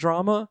professional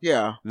drama.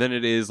 Yeah. Than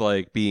it is,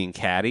 like, being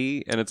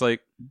catty. And it's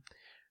like,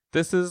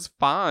 this is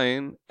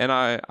fine. And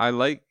I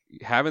like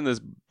having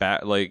this,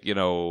 like, you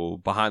know,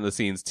 behind the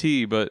scenes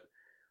tea, but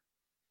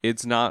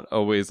it's not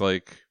always,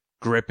 like,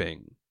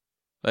 gripping.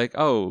 Like,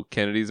 oh,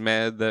 Kennedy's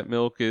mad that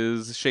Milk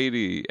is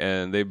shady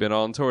and they've been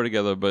on tour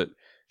together, but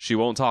she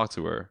won't talk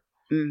to her.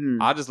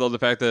 Mm-hmm. I just love the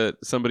fact that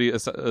somebody,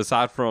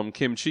 aside from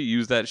Kim Chi,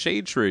 used that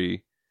shade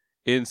tree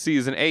in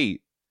season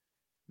 8.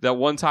 That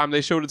one time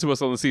they showed it to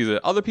us on the season.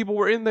 Other people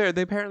were in there.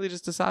 They apparently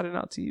just decided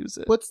not to use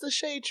it. What's the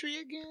shade tree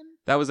again?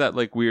 That was that,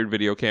 like, weird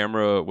video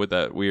camera with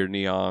that weird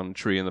neon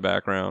tree in the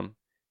background.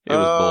 It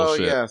was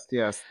bullshit.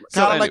 Yes. So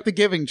Kind of like the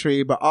Giving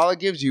Tree, but all it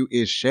gives you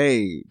is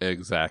shade.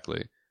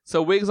 Exactly.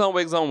 So wigs on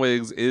wigs on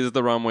wigs is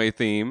the runway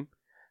theme.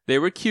 They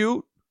were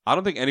cute. I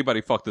don't think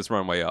anybody fucked this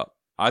runway up.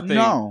 I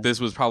think this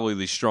was probably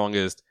the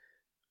strongest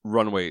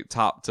runway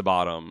top to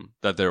bottom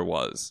that there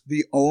was.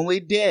 The only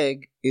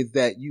dig is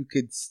that you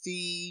could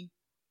see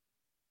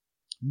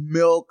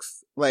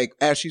Milk's, like,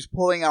 as she's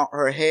pulling out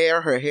her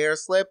hair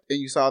slipped, and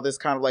you saw this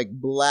kind of, like,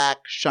 black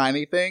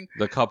shiny thing.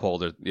 The cup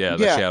holder, that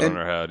she had on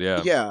her head,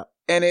 Yeah,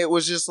 and it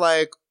was just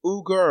like,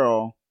 ooh,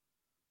 girl,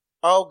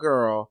 oh,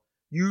 girl,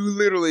 you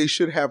literally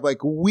should have,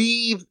 like,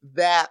 weaved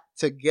that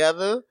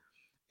together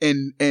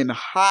and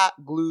hot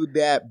glued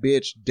that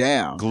bitch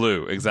down.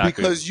 Glue, exactly.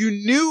 Because you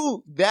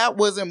knew that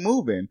wasn't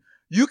moving.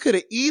 You could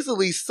have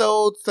easily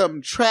sewed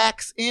some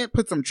tracks in,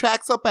 put some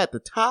tracks up at the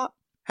top,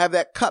 have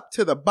that cup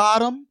to the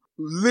bottom,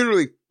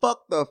 literally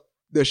fuck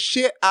the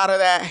shit out of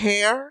that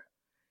hair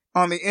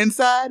on the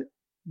inside.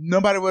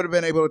 Nobody would have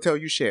been able to tell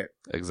you shit.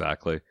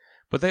 Exactly.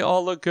 But they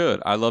all look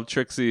good. I love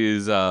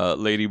Trixie's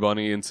Lady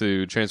Bunny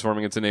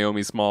transforming into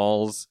Naomi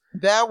Smalls.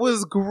 That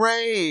was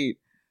great.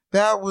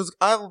 That was,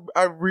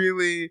 I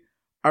really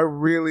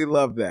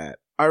love that.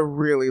 I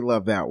really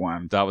love that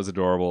one. That was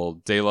adorable.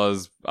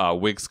 Dela's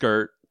wig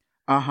skirt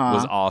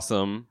was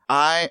awesome.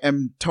 I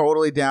am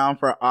totally down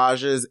for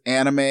Aja's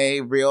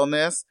anime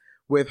realness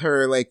with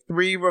her, like,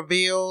 3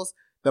 reveals.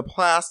 The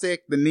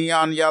plastic, the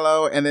neon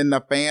yellow, and then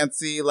the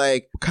fancy,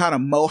 like, kind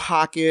of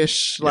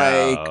mohawkish,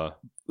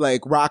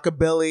 like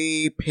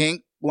rockabilly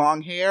pink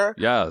long hair.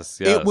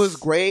 Yes. It was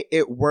great.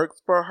 It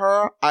worked for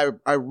her.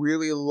 I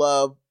really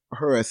love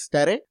her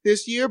aesthetic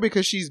this year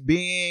because she's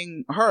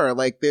being her,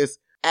 like this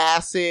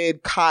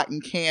acid cotton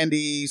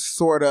candy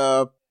sort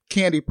of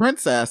candy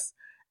princess.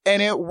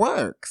 And it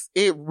works.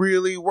 It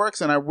really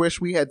works. And I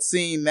wish we had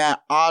seen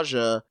that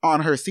Aja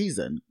on her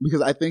season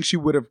because I think she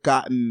would have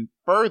gotten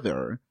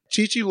further.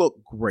 Chi-Chi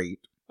looked great.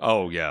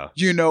 Oh, yeah.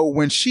 You know,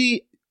 when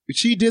she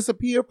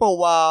disappeared for a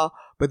while,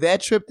 but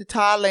that trip to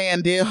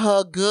Thailand did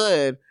her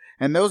good.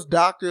 And those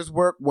doctors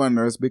work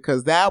wonders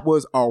because that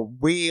was a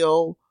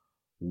real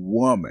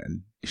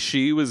woman.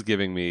 She was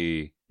giving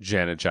me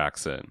Janet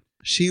Jackson.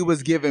 She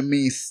was giving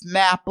me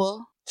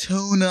snapper,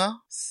 tuna,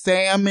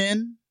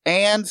 salmon,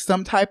 and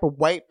some type of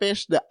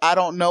whitefish that I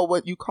don't know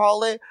what you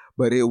call it,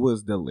 but it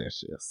was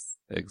delicious.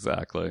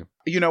 Exactly.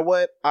 You know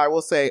what? I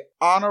will say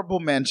honorable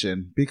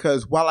mention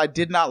because while I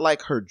did not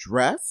like her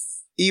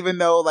dress, even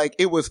though like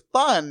it was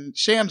fun,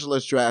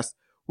 Shangela's dress,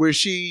 where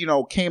she, you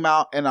know, came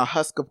out in a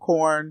husk of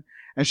corn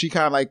and she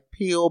kind of like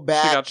peeled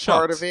back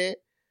part of it.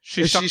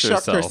 She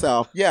shucked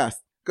herself.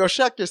 Yes. Go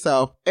shuck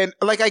yourself. And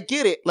like, I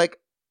get it. Like,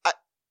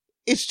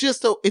 it's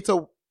just it's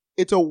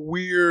a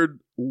weird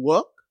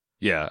look.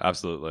 Yeah,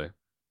 absolutely.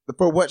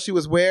 For what she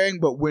was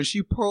wearing, but when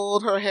she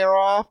pulled her hair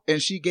off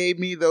and she gave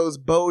me those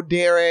Bo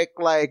Derek,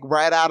 like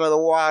right out of the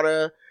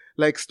water,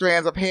 like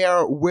strands of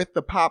hair with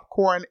the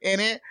popcorn in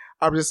it,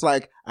 I'm just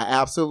like, I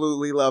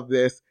absolutely love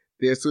this.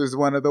 This was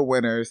one of the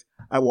winners.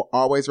 I will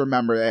always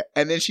remember that.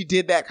 And then she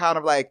did that kind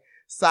of like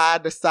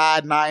side to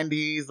side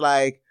 90s,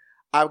 like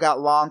I've got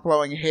long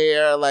flowing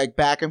hair, like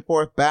back and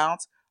forth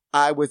bounce.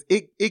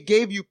 It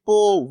gave you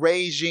full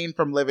Ray Jean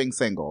from Living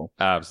Single.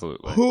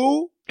 Absolutely.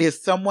 Who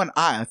is someone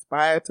I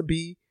aspire to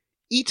be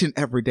each and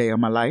every day of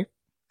my life.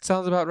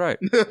 Sounds about right.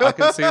 I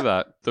can see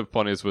that. The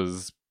funniest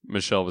was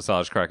Michelle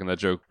Visage cracking that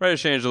joke right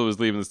as Shangela was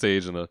leaving the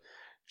stage and the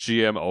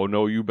GM, oh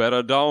no, you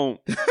better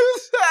don't.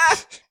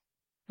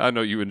 I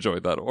know you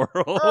enjoyed that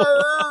oral.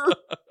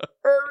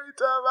 Every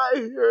time I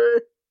hear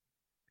it.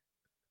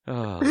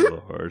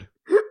 Oh, Lord.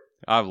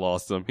 I've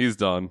lost him. He's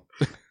done.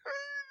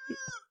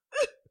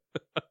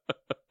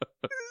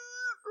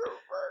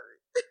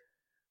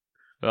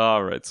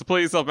 All right, so pull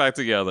yourself back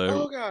together.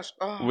 Oh, gosh.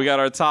 Oh. We got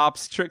our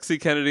tops, Trixie,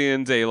 Kennedy,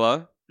 and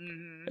Dayla.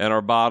 Mm-hmm. And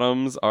our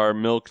bottoms are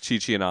Milk,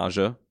 Chi-Chi, and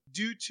Aja.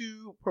 Due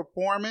to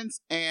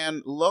performance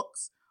and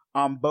looks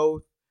on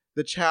both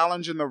the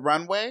challenge and the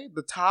runway,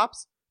 the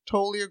tops,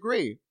 totally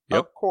agree. Yep.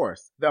 Of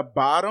course. The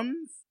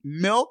bottoms,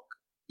 Milk,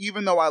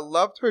 even though I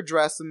loved her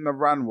dress on the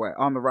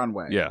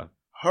runway. Yeah.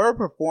 Her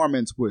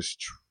performance was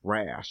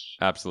trash.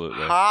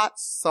 Absolutely. Hot,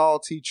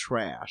 salty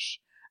trash.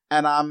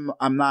 And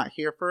I'm not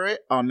here for it.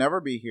 I'll never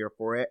be here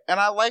for it. And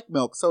I like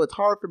Milk, so it's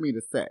hard for me to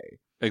say.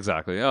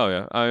 Exactly. Oh,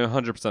 yeah. I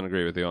 100%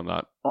 agree with you on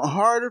that.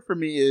 Harder for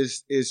me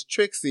is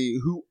Trixie,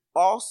 who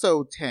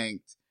also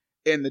tanked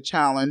in the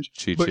challenge.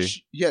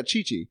 Chi-Chi.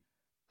 Chi-Chi.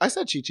 I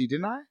said Chi-Chi,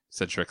 didn't I?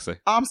 Said Trixie.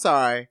 I'm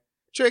sorry.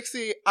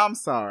 Trixie, I'm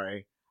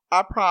sorry.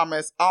 I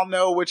promise I'll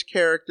know which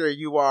character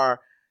you are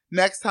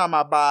next time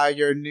I buy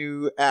your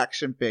new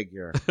action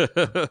figure.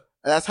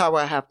 That's how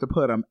I have to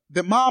put them.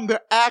 They're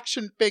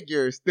action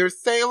figures. They're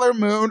Sailor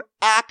Moon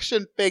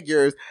action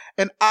figures.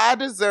 And I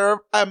deserve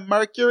a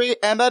Mercury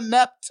and a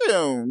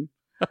Neptune.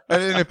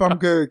 And then if I'm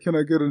good, can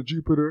I get a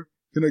Jupiter?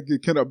 Can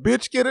a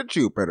bitch get a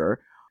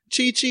Jupiter?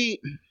 Chi-Chi,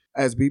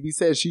 as BB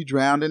said, she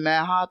drowned in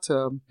that hot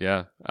tub.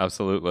 Yeah,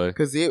 absolutely.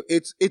 Because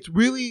it's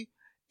really,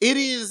 it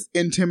is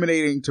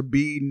intimidating to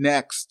be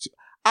next.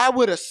 I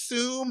would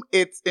assume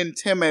it's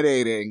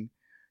intimidating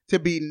to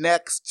be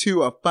next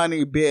to a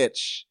funny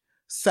bitch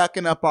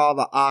sucking up all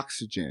the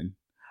oxygen.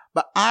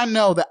 But I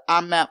know that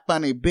I'm that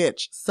funny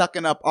bitch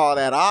sucking up all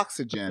that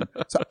oxygen.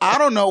 So I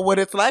don't know what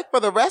it's like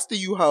for the rest of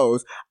you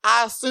hoes.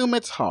 I assume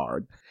it's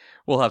hard.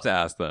 We'll have to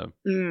ask them.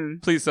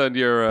 Please send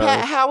your,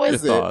 Pat, how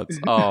is your thoughts.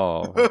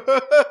 Oh.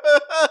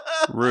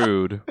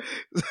 Rude.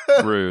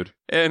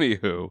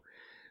 Anywho,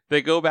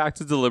 they go back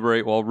to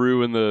deliberate while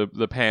Rue and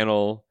the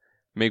panel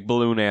make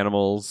balloon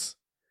animals.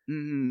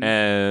 Mm-hmm.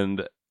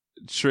 And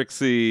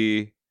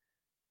Trixie,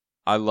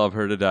 I love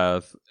her to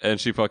death, and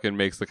she fucking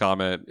makes the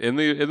comment in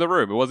the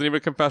room. It wasn't even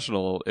a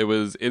confessional. It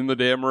was in the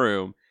damn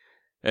room.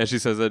 And she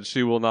says that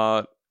she will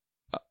not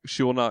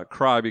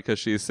cry because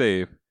she is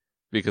safe,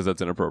 because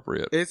that's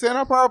inappropriate. It's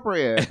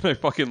inappropriate. And I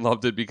fucking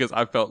loved it because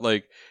I felt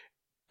like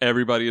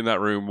everybody in that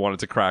room wanted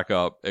to crack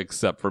up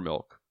except for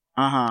Milk.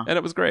 Uh-huh. And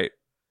it was great.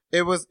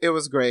 It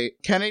was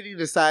great. Kennedy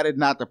decided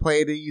not to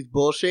play these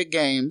bullshit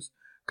games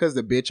because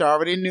the bitch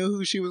already knew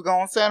who she was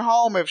going to send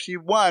home if she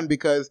won,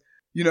 because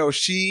you know,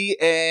 she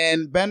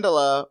and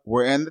Bendela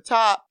were in the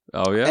top.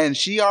 Oh, yeah? And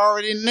she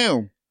already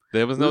knew.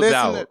 There was no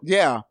doubt.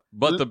 Yeah.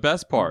 But the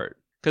best part,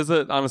 because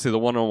honestly, the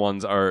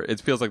one-on-ones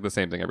it feels like the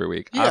same thing every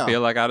week. Yeah. I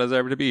feel like I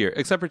deserve to be here.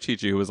 Except for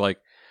Chi-Chi, who was like,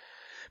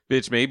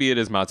 bitch, maybe it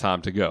is my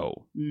time to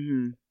go.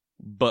 Mm-hmm.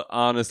 But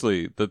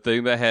honestly, the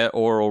thing that had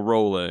Oral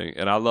rolling,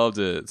 and I loved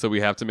it, so we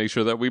have to make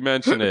sure that we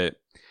mention it.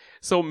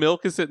 So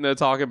Milk is sitting there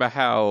talking about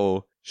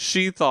how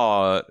she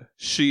thought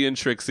she and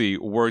Trixie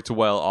worked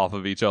well off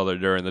of each other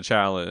during the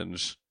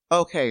challenge.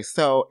 Okay,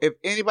 so if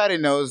anybody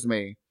knows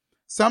me,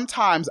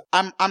 sometimes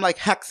I'm like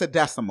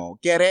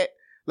hexadecimal. Get it?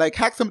 Like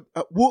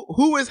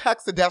who is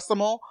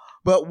hexadecimal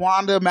but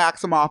Wanda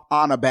Maximoff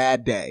on a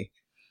bad day?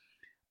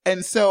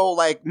 And so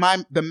like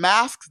the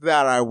masks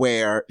that I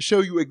wear show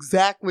you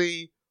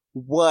exactly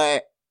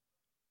what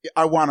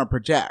I want to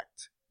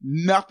project.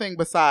 Nothing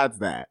besides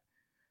that.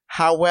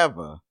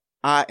 However,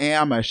 I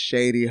am a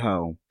shady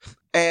hoe.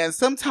 And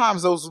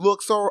sometimes those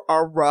looks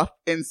are rough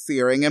and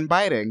searing and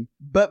biting.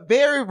 But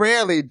very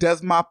rarely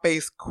does my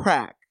face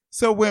crack.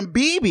 So when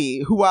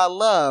BB, who I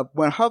love,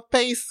 when her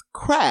face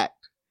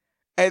cracked,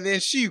 and then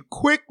she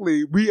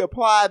quickly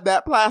reapplied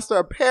that plaster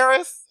of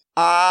Paris,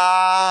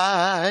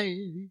 I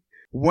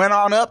went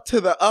on up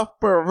to the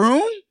upper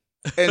room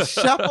and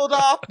shuffled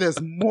off this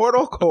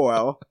mortal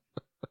coil.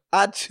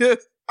 I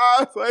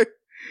was like,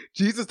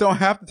 Jesus don't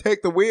have to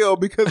take the wheel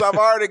because I've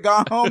already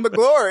gone home to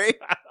glory.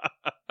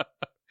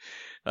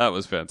 That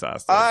was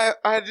fantastic.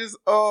 I just,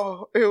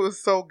 it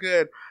was so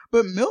good.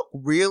 But Milk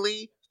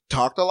really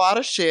talked a lot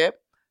of shit,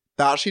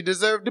 thought she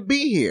deserved to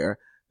be here.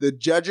 The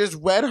judges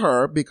read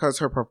her because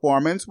her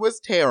performance was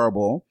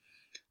terrible.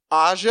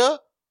 Aja,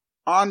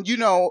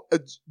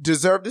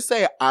 deserved to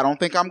say, I don't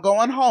think I'm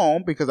going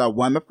home because I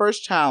won the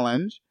first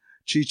challenge.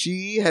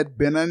 Chi-Chi had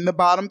been in the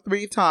bottom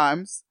 3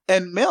 times.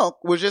 And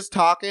Milk was just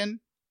talking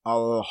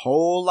a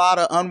whole lot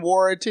of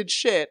unwarranted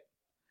shit.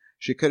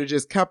 She could have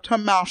just kept her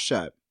mouth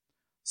shut.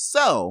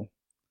 So,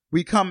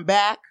 we come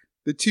back.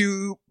 The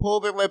two pull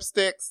their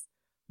lipsticks,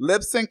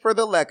 lip sync for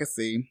the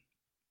legacy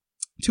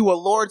to a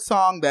Lorde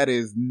song that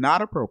is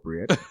not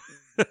appropriate.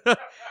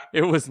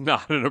 It was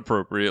not an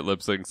appropriate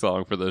lip sync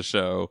song for this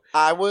show.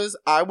 I was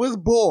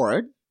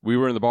bored. We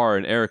were in the bar,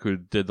 and Eric, who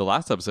did the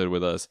last episode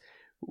with us,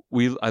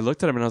 I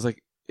looked at him and I was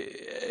like,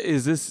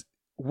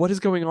 what is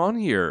going on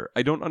here?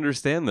 I don't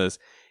understand this.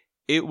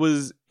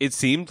 It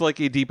seemed like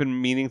a deep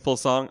and meaningful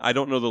song. I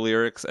don't know the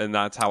lyrics, and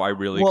that's how I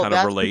really kind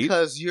of relate.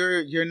 Because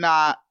you're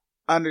not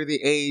under the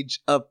age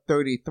of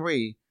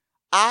 33.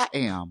 I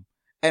am.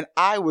 And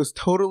I was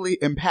totally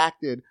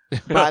impacted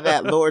by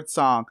that Lorde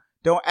song.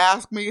 Don't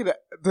ask me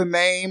the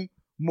name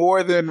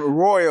more than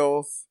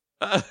Royals.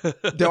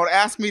 Don't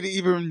ask me to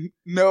even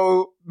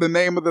know the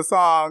name of the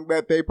song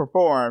that they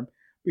performed.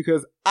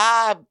 Because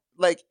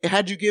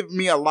had you given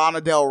me a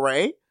Lana Del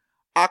Rey,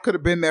 I could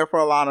have been there for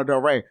a Lana Del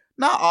Rey.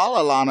 Not all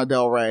of Lana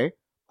Del Rey,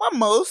 but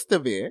most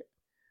of it.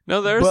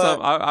 No, there's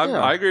some.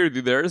 I agree with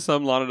you. There are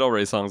some Lana Del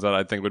Rey songs that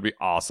I think would be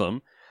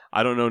awesome.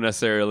 I don't know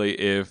necessarily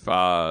if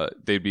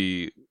they'd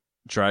be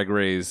Drag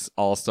Race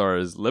All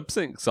Stars lip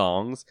sync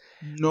songs.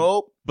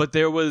 Nope. But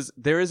there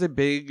is a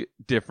big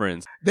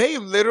difference. They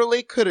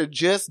literally could have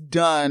just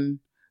done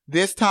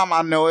This Time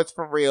I Know It's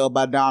For Real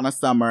by Donna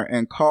Summer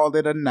and called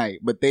it a night,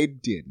 but they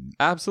didn't.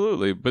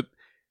 Absolutely. But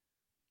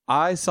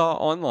I saw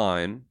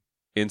online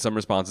in some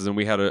responses, and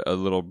we had a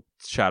little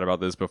chat about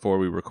this before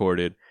we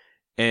recorded,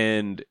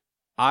 and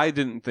I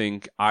didn't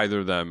think either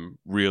of them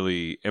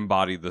really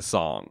embodied the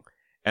song.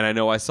 And I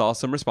know I saw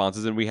some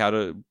responses, and we had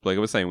like I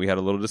was saying, we had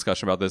a little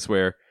discussion about this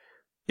where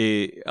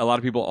a lot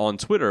of people on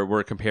Twitter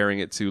were comparing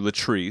it to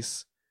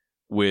Latrice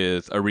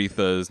with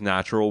Aretha's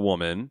Natural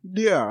Woman.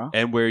 Yeah.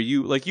 And where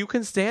you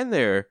can stand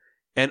there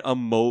and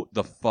emote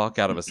the fuck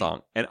out of a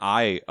song. And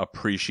I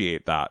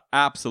appreciate that.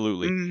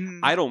 Absolutely. Mm-hmm.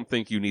 I don't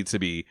think you need to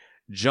be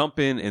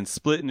jumping and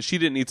splitting. She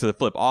didn't need to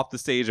flip off the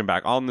stage and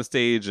back on the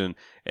stage and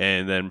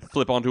then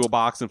flip onto a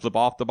box and flip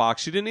off the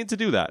box. She didn't need to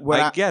do that.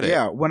 I get it.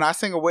 Yeah. When I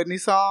sing a Whitney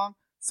song,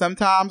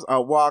 sometimes I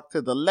walk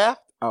to the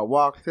left, I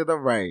walk to the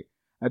right.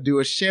 I do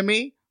a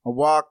shimmy, I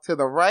walk to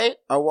the right,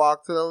 I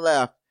walk to the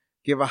left.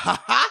 Give a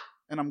ha-ha,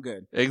 and I'm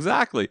good.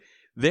 Exactly.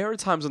 There are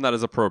times when that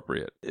is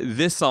appropriate.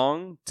 This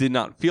song did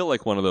not feel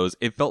like one of those.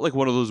 It felt like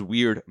one of those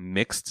weird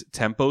mixed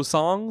tempo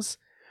songs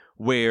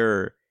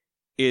where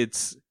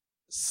it's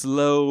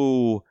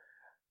slow,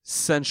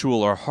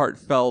 sensual, or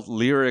heartfelt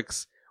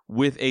lyrics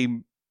with a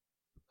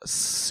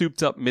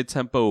souped up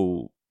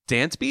mid-tempo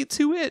dance beat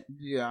to it.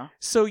 Yeah.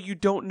 So you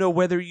don't know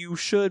whether you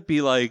should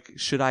be like,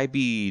 should I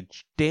be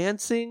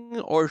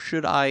dancing or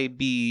should I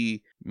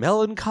be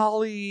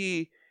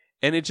melancholy?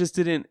 And it just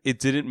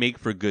didn't make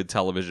for good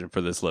television for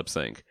this lip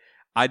sync.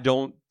 I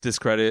don't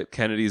discredit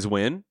Kennedy's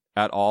win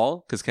at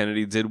all, because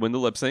Kennedy did win the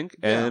lip sync,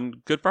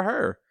 and good for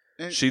her.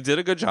 And she did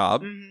a good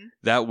job. Mm-hmm.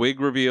 That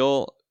wig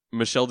reveal,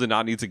 Michelle did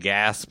not need to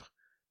gasp.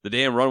 The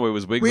damn runway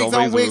was wigs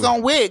on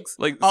wigs.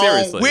 Like,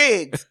 seriously. On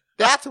wigs.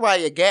 That's why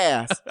you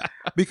gas.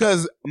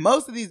 Because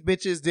most of these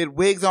bitches did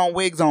wigs on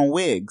wigs on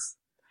wigs.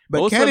 But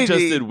most Kennedy of them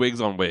just did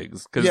wigs on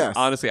wigs. Because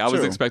honestly, I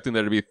was expecting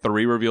there to be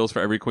 3 reveals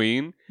for every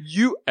queen.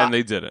 And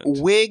they didn't.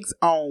 Wigs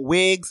on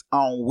wigs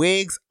on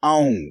wigs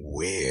on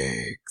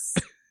wigs.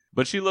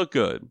 But she looked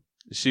good.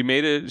 She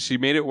made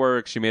it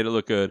work. She made it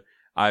look good.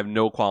 I have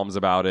no qualms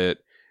about it.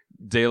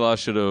 De La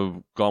should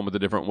have gone with a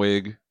different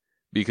wig,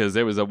 because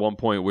there was at one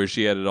point where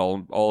she had it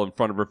all in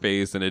front of her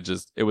face, and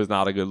it was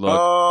not a good look.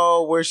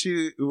 Oh, where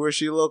she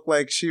looked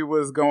like she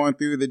was going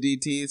through the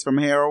DTs from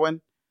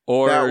heroin?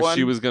 Or That one?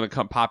 she was going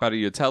to pop out of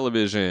your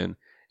television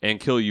and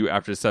kill you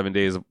after 7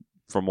 days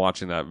from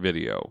watching that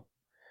video.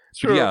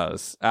 True.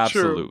 Yes,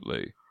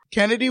 absolutely.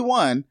 Kennedy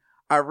won.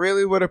 I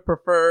really would have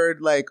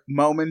preferred like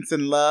moments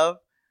in love.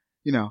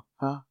 You know,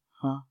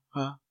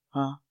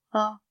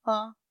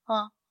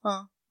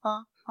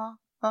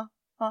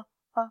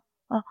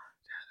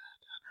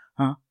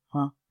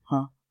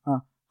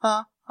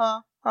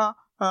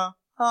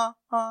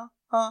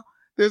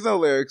 There's no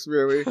lyrics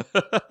really,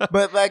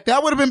 but like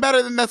that would have been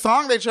better than that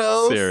song they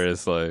chose.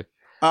 Seriously.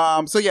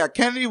 So yeah,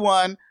 Kennedy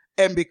won,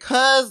 and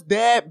because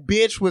that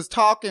bitch was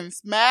talking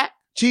smack,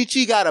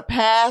 Chi-Chi got a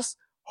pass.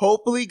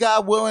 Hopefully,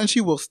 God willing,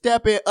 she will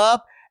step it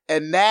up,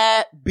 and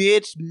that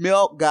bitch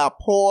milk got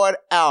poured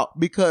out.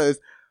 Because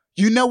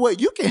you know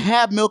what? You can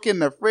have milk in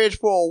the fridge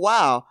for a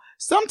while.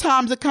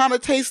 Sometimes it kind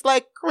of tastes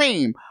like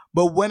cream,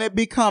 but when it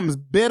becomes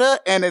bitter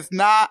and it's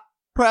not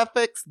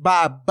prefixed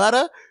by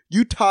butter,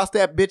 you toss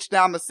that bitch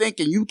down the sink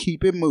and you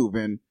keep it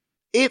moving.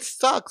 It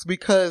sucks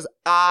because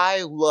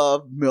I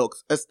love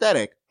milk's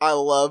aesthetic. I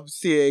love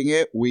seeing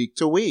it week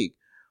to week,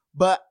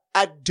 but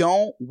I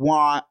don't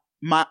want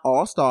my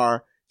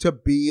all-star to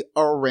be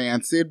a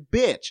rancid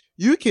bitch.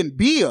 You can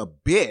be a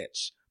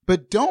bitch,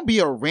 but don't be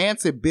a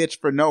rancid bitch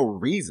for no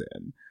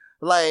reason.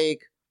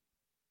 Like,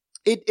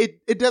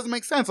 it doesn't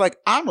make sense. Like,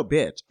 I'm a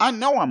bitch. I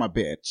know I'm a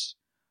bitch.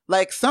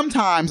 Like,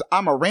 sometimes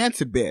I'm a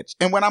rancid bitch.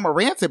 And when I'm a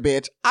rancid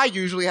bitch, I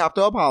usually have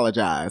to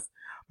apologize.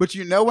 But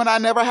you know when I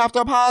never have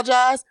to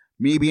apologize?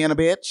 Me being a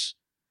bitch.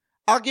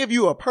 I'll give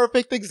you a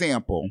perfect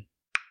example.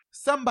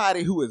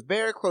 Somebody who is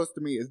very close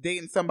to me is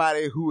dating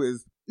somebody who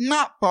is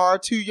not far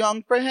too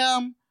young for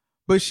him,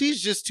 but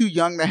she's just too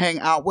young to hang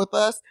out with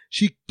us.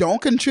 She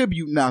don't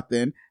contribute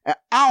nothing, and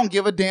I don't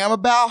give a damn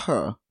about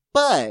her.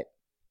 But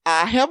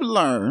I have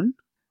learned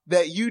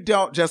that you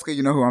don't, Jessica,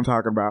 you know who I'm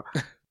talking about.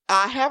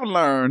 I have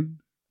learned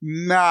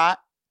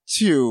not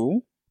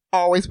to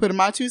always put in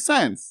my 2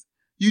 cents.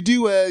 You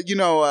do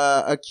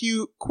a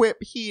cute quip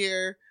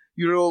here,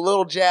 you do a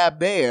little jab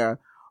there,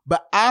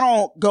 but I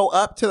don't go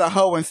up to the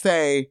hoe and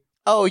say,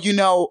 oh,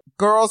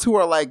 girls who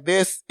are like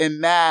this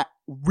and that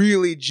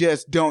really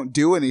just don't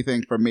do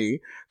anything for me.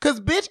 Cause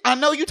bitch, I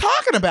know you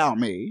talking about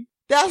me.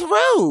 That's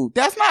rude.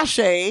 That's not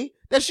shade.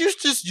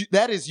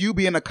 That is you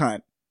being a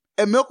cunt.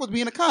 And Milk was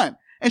being a cunt.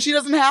 And she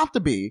doesn't have to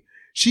be.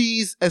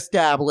 She's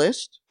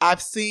established.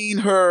 I've seen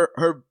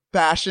her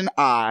fashion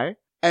eye,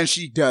 and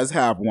she does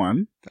have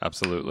one.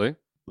 Absolutely.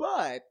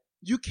 But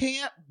you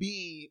can't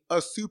be a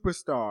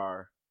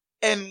superstar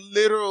and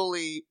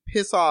literally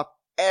piss off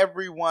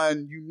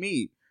everyone you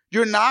meet.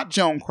 You're not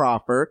Joan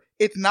Crawford.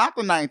 It's not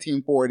the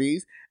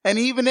 1940s. And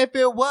even if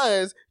it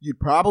was, you'd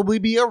probably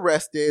be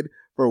arrested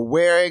for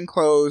wearing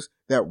clothes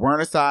that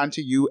weren't assigned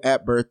to you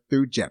at birth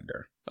through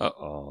gender.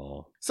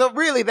 Uh-oh. So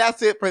really,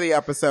 that's it for the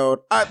episode.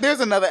 There's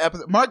another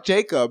episode. Mark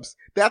Jacobs.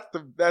 That's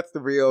the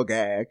real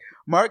gag.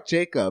 Mark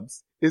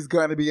Jacobs is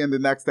going to be in the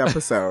next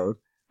episode.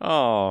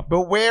 Oh.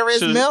 But where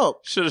is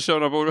Milk? Should have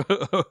shown up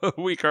a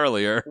week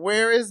earlier.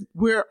 Where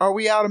are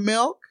we out of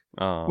milk?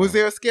 Oh. Was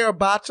there a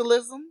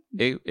scarobotulism?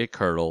 It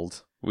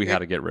curdled. We had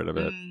to get rid of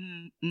it.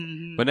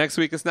 But next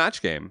week is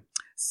Snatch Game.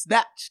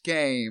 Snatch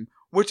Game,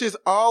 which is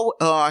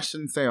I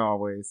shouldn't say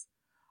always.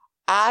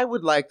 I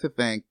would like to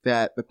think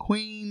that the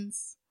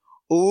queens.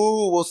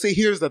 Well, see,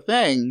 here's the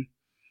thing.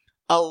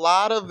 A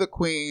lot of the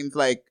queens,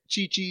 like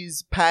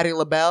Chi-Chi's Patti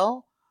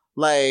LaBelle,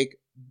 like,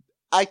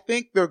 I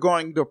think they're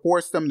going to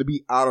force them to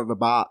be out of the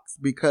box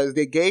because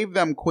they gave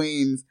them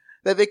queens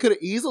that they could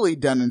have easily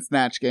done in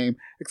Snatch Game,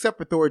 except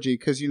for Thorgy,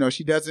 because,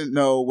 she doesn't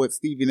know what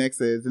Stevie Nicks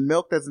is, and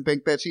Milk doesn't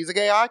think that she's a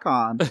gay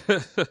icon.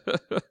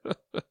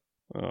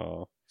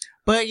 Oh.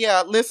 But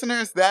yeah,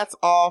 listeners, that's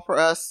all for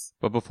us.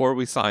 But before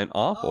we sign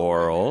off,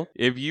 Oral,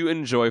 if you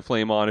enjoy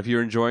Flame On, if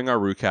you're enjoying our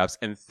recaps,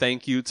 and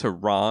thank you to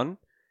Ron.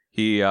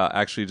 He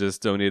actually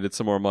just donated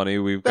some more money.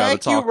 We've got to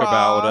talk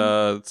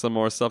about some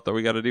more stuff that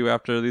we got to do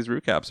after these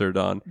recaps are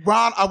done.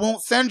 Ron, I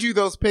won't send you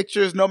those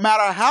pictures no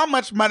matter how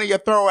much money you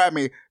throw at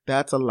me.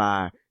 That's a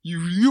lie.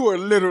 You are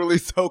literally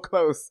so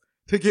close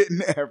to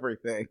getting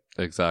everything.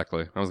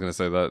 Exactly. I was going to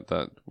say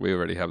that we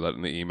already have that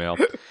in the email.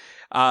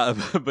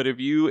 But if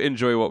you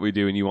enjoy what we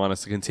do and you want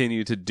us to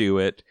continue to do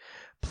it,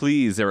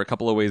 please, there are a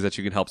couple of ways that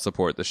you can help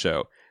support the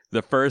show.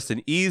 The first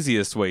and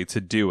easiest way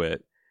to do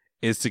it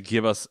is to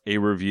give us a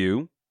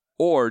review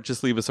or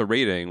just leave us a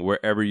rating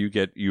wherever you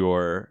get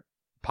your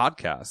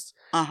podcasts,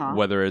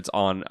 whether it's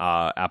on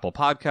Apple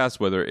Podcasts,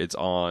 whether it's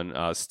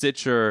on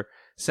Stitcher,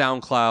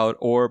 SoundCloud,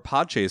 or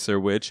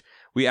Podchaser, which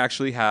we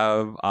actually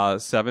have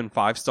 7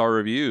 5-star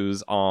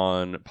reviews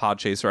on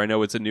Podchaser. I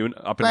know it's a new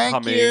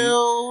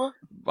up-and-coming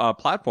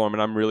platform,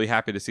 and I'm really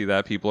happy to see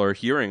that people are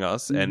hearing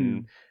us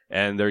and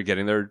they're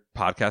getting their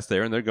podcast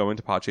there, and they're going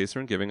to Podchaser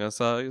and giving us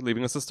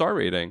leaving us a star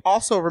rating.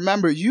 Also,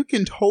 remember, you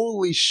can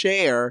totally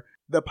share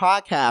the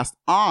podcast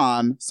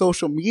on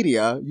social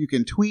media. You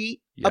can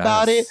tweet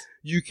about it.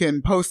 You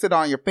can post it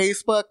on your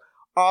Facebook.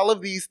 All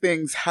of these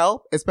things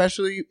help,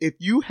 especially if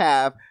you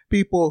have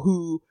people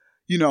who,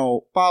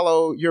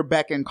 follow your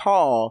beck and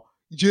call.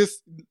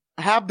 Just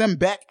have them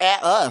beck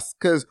at us,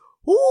 because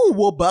ooh,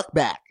 we'll buck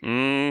back.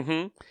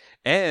 Mm-hmm.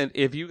 And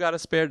if you got a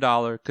spare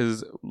dollar,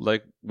 because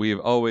like we've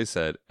always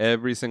said,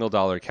 every single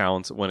dollar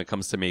counts when it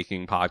comes to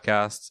making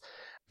podcasts.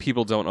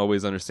 People don't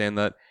always understand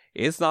that.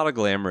 It's not a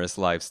glamorous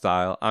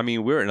lifestyle. I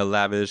mean, we're in a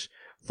lavish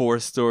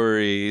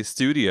 4-story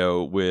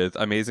studio with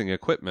amazing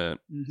equipment,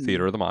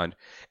 Theater of the Mind.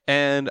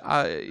 And,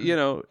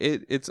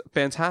 it's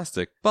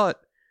fantastic.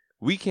 But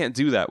we can't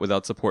do that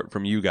without support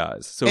from you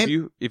guys. So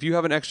if you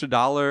have an extra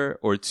 $1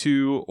 or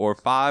 $2 or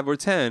 $5 or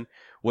 $10,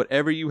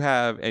 whatever you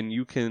have and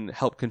you can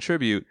help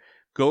contribute,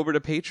 go over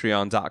to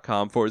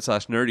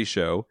patreon.com/nerdy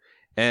show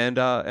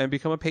and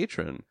become a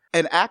patron.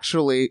 And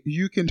actually,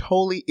 you can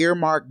totally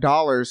earmark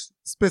dollars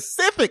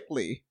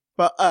specifically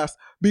for us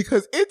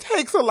because it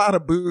takes a lot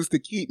of booze to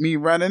keep me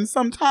running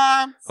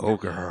sometimes. Oh,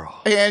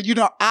 girl. And,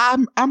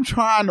 I'm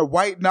trying to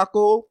white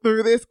knuckle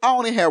through this. I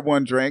only had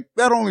one drink.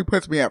 That only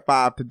puts me at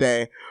 5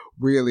 today.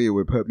 Really, it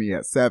would put me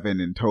at 7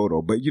 in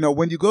total. But,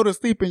 when you go to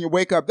sleep and you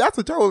wake up, that's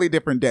a totally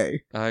different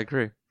day. I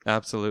agree.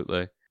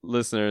 Absolutely.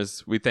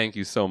 Listeners, we thank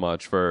you so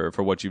much for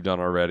what you've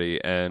done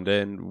already,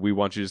 and we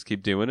want you to just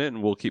keep doing it,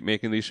 and we'll keep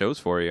making these shows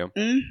for you.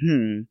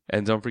 Mm-hmm.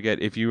 And don't forget,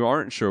 if you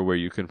aren't sure where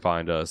you can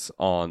find us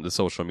on the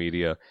social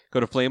media, go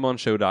to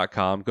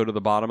flameonshow.com, go to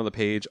the bottom of the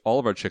page, all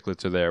of our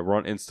chiclets are there. We're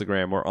on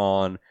Instagram, we're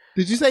on...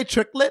 Did you say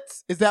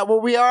tricklets? Is that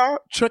what we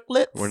are?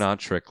 Tricklets? We're not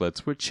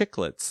tricklets, we're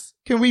chiclets.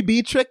 Can we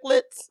be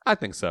tricklets? I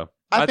think so.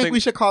 I think we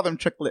should call them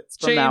tricklets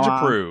from change now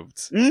on. approved.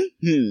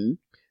 Mm-hmm.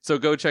 So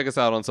go check us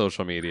out on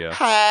social media.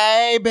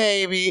 Hey,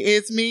 baby,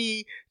 it's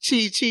me,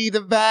 Chi-Chi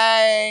the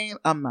Vane.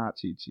 I'm not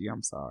Chi-Chi,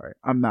 I'm sorry.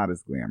 I'm not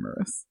as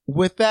glamorous.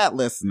 With that,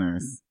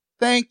 listeners,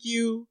 thank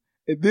you.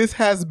 This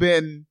has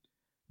been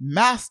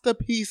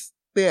Masterpiece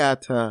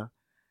Theater.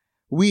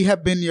 We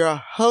have been your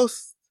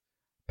hosts,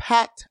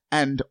 Pat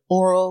and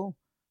Oral.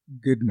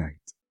 Good night.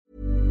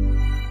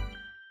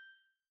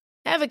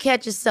 Ever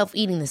catch yourself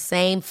eating the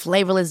same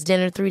flavorless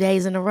dinner 3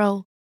 days in a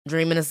row?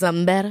 Dreaming of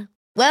something better?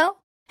 Well,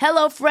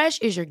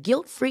 HelloFresh is your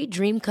guilt-free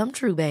dream come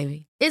true,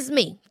 baby. It's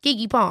me,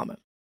 Keke Palmer.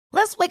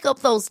 Let's wake up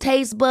those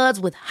taste buds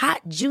with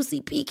hot,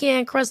 juicy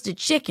pecan-crusted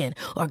chicken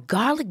or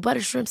garlic butter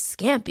shrimp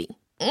scampi.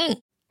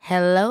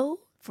 Hello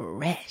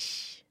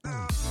Fresh.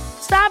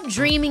 Stop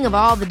dreaming of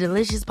all the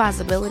delicious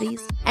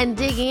possibilities and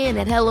dig in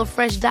at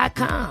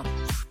HelloFresh.com.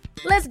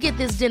 Let's get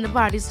this dinner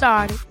party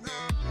started.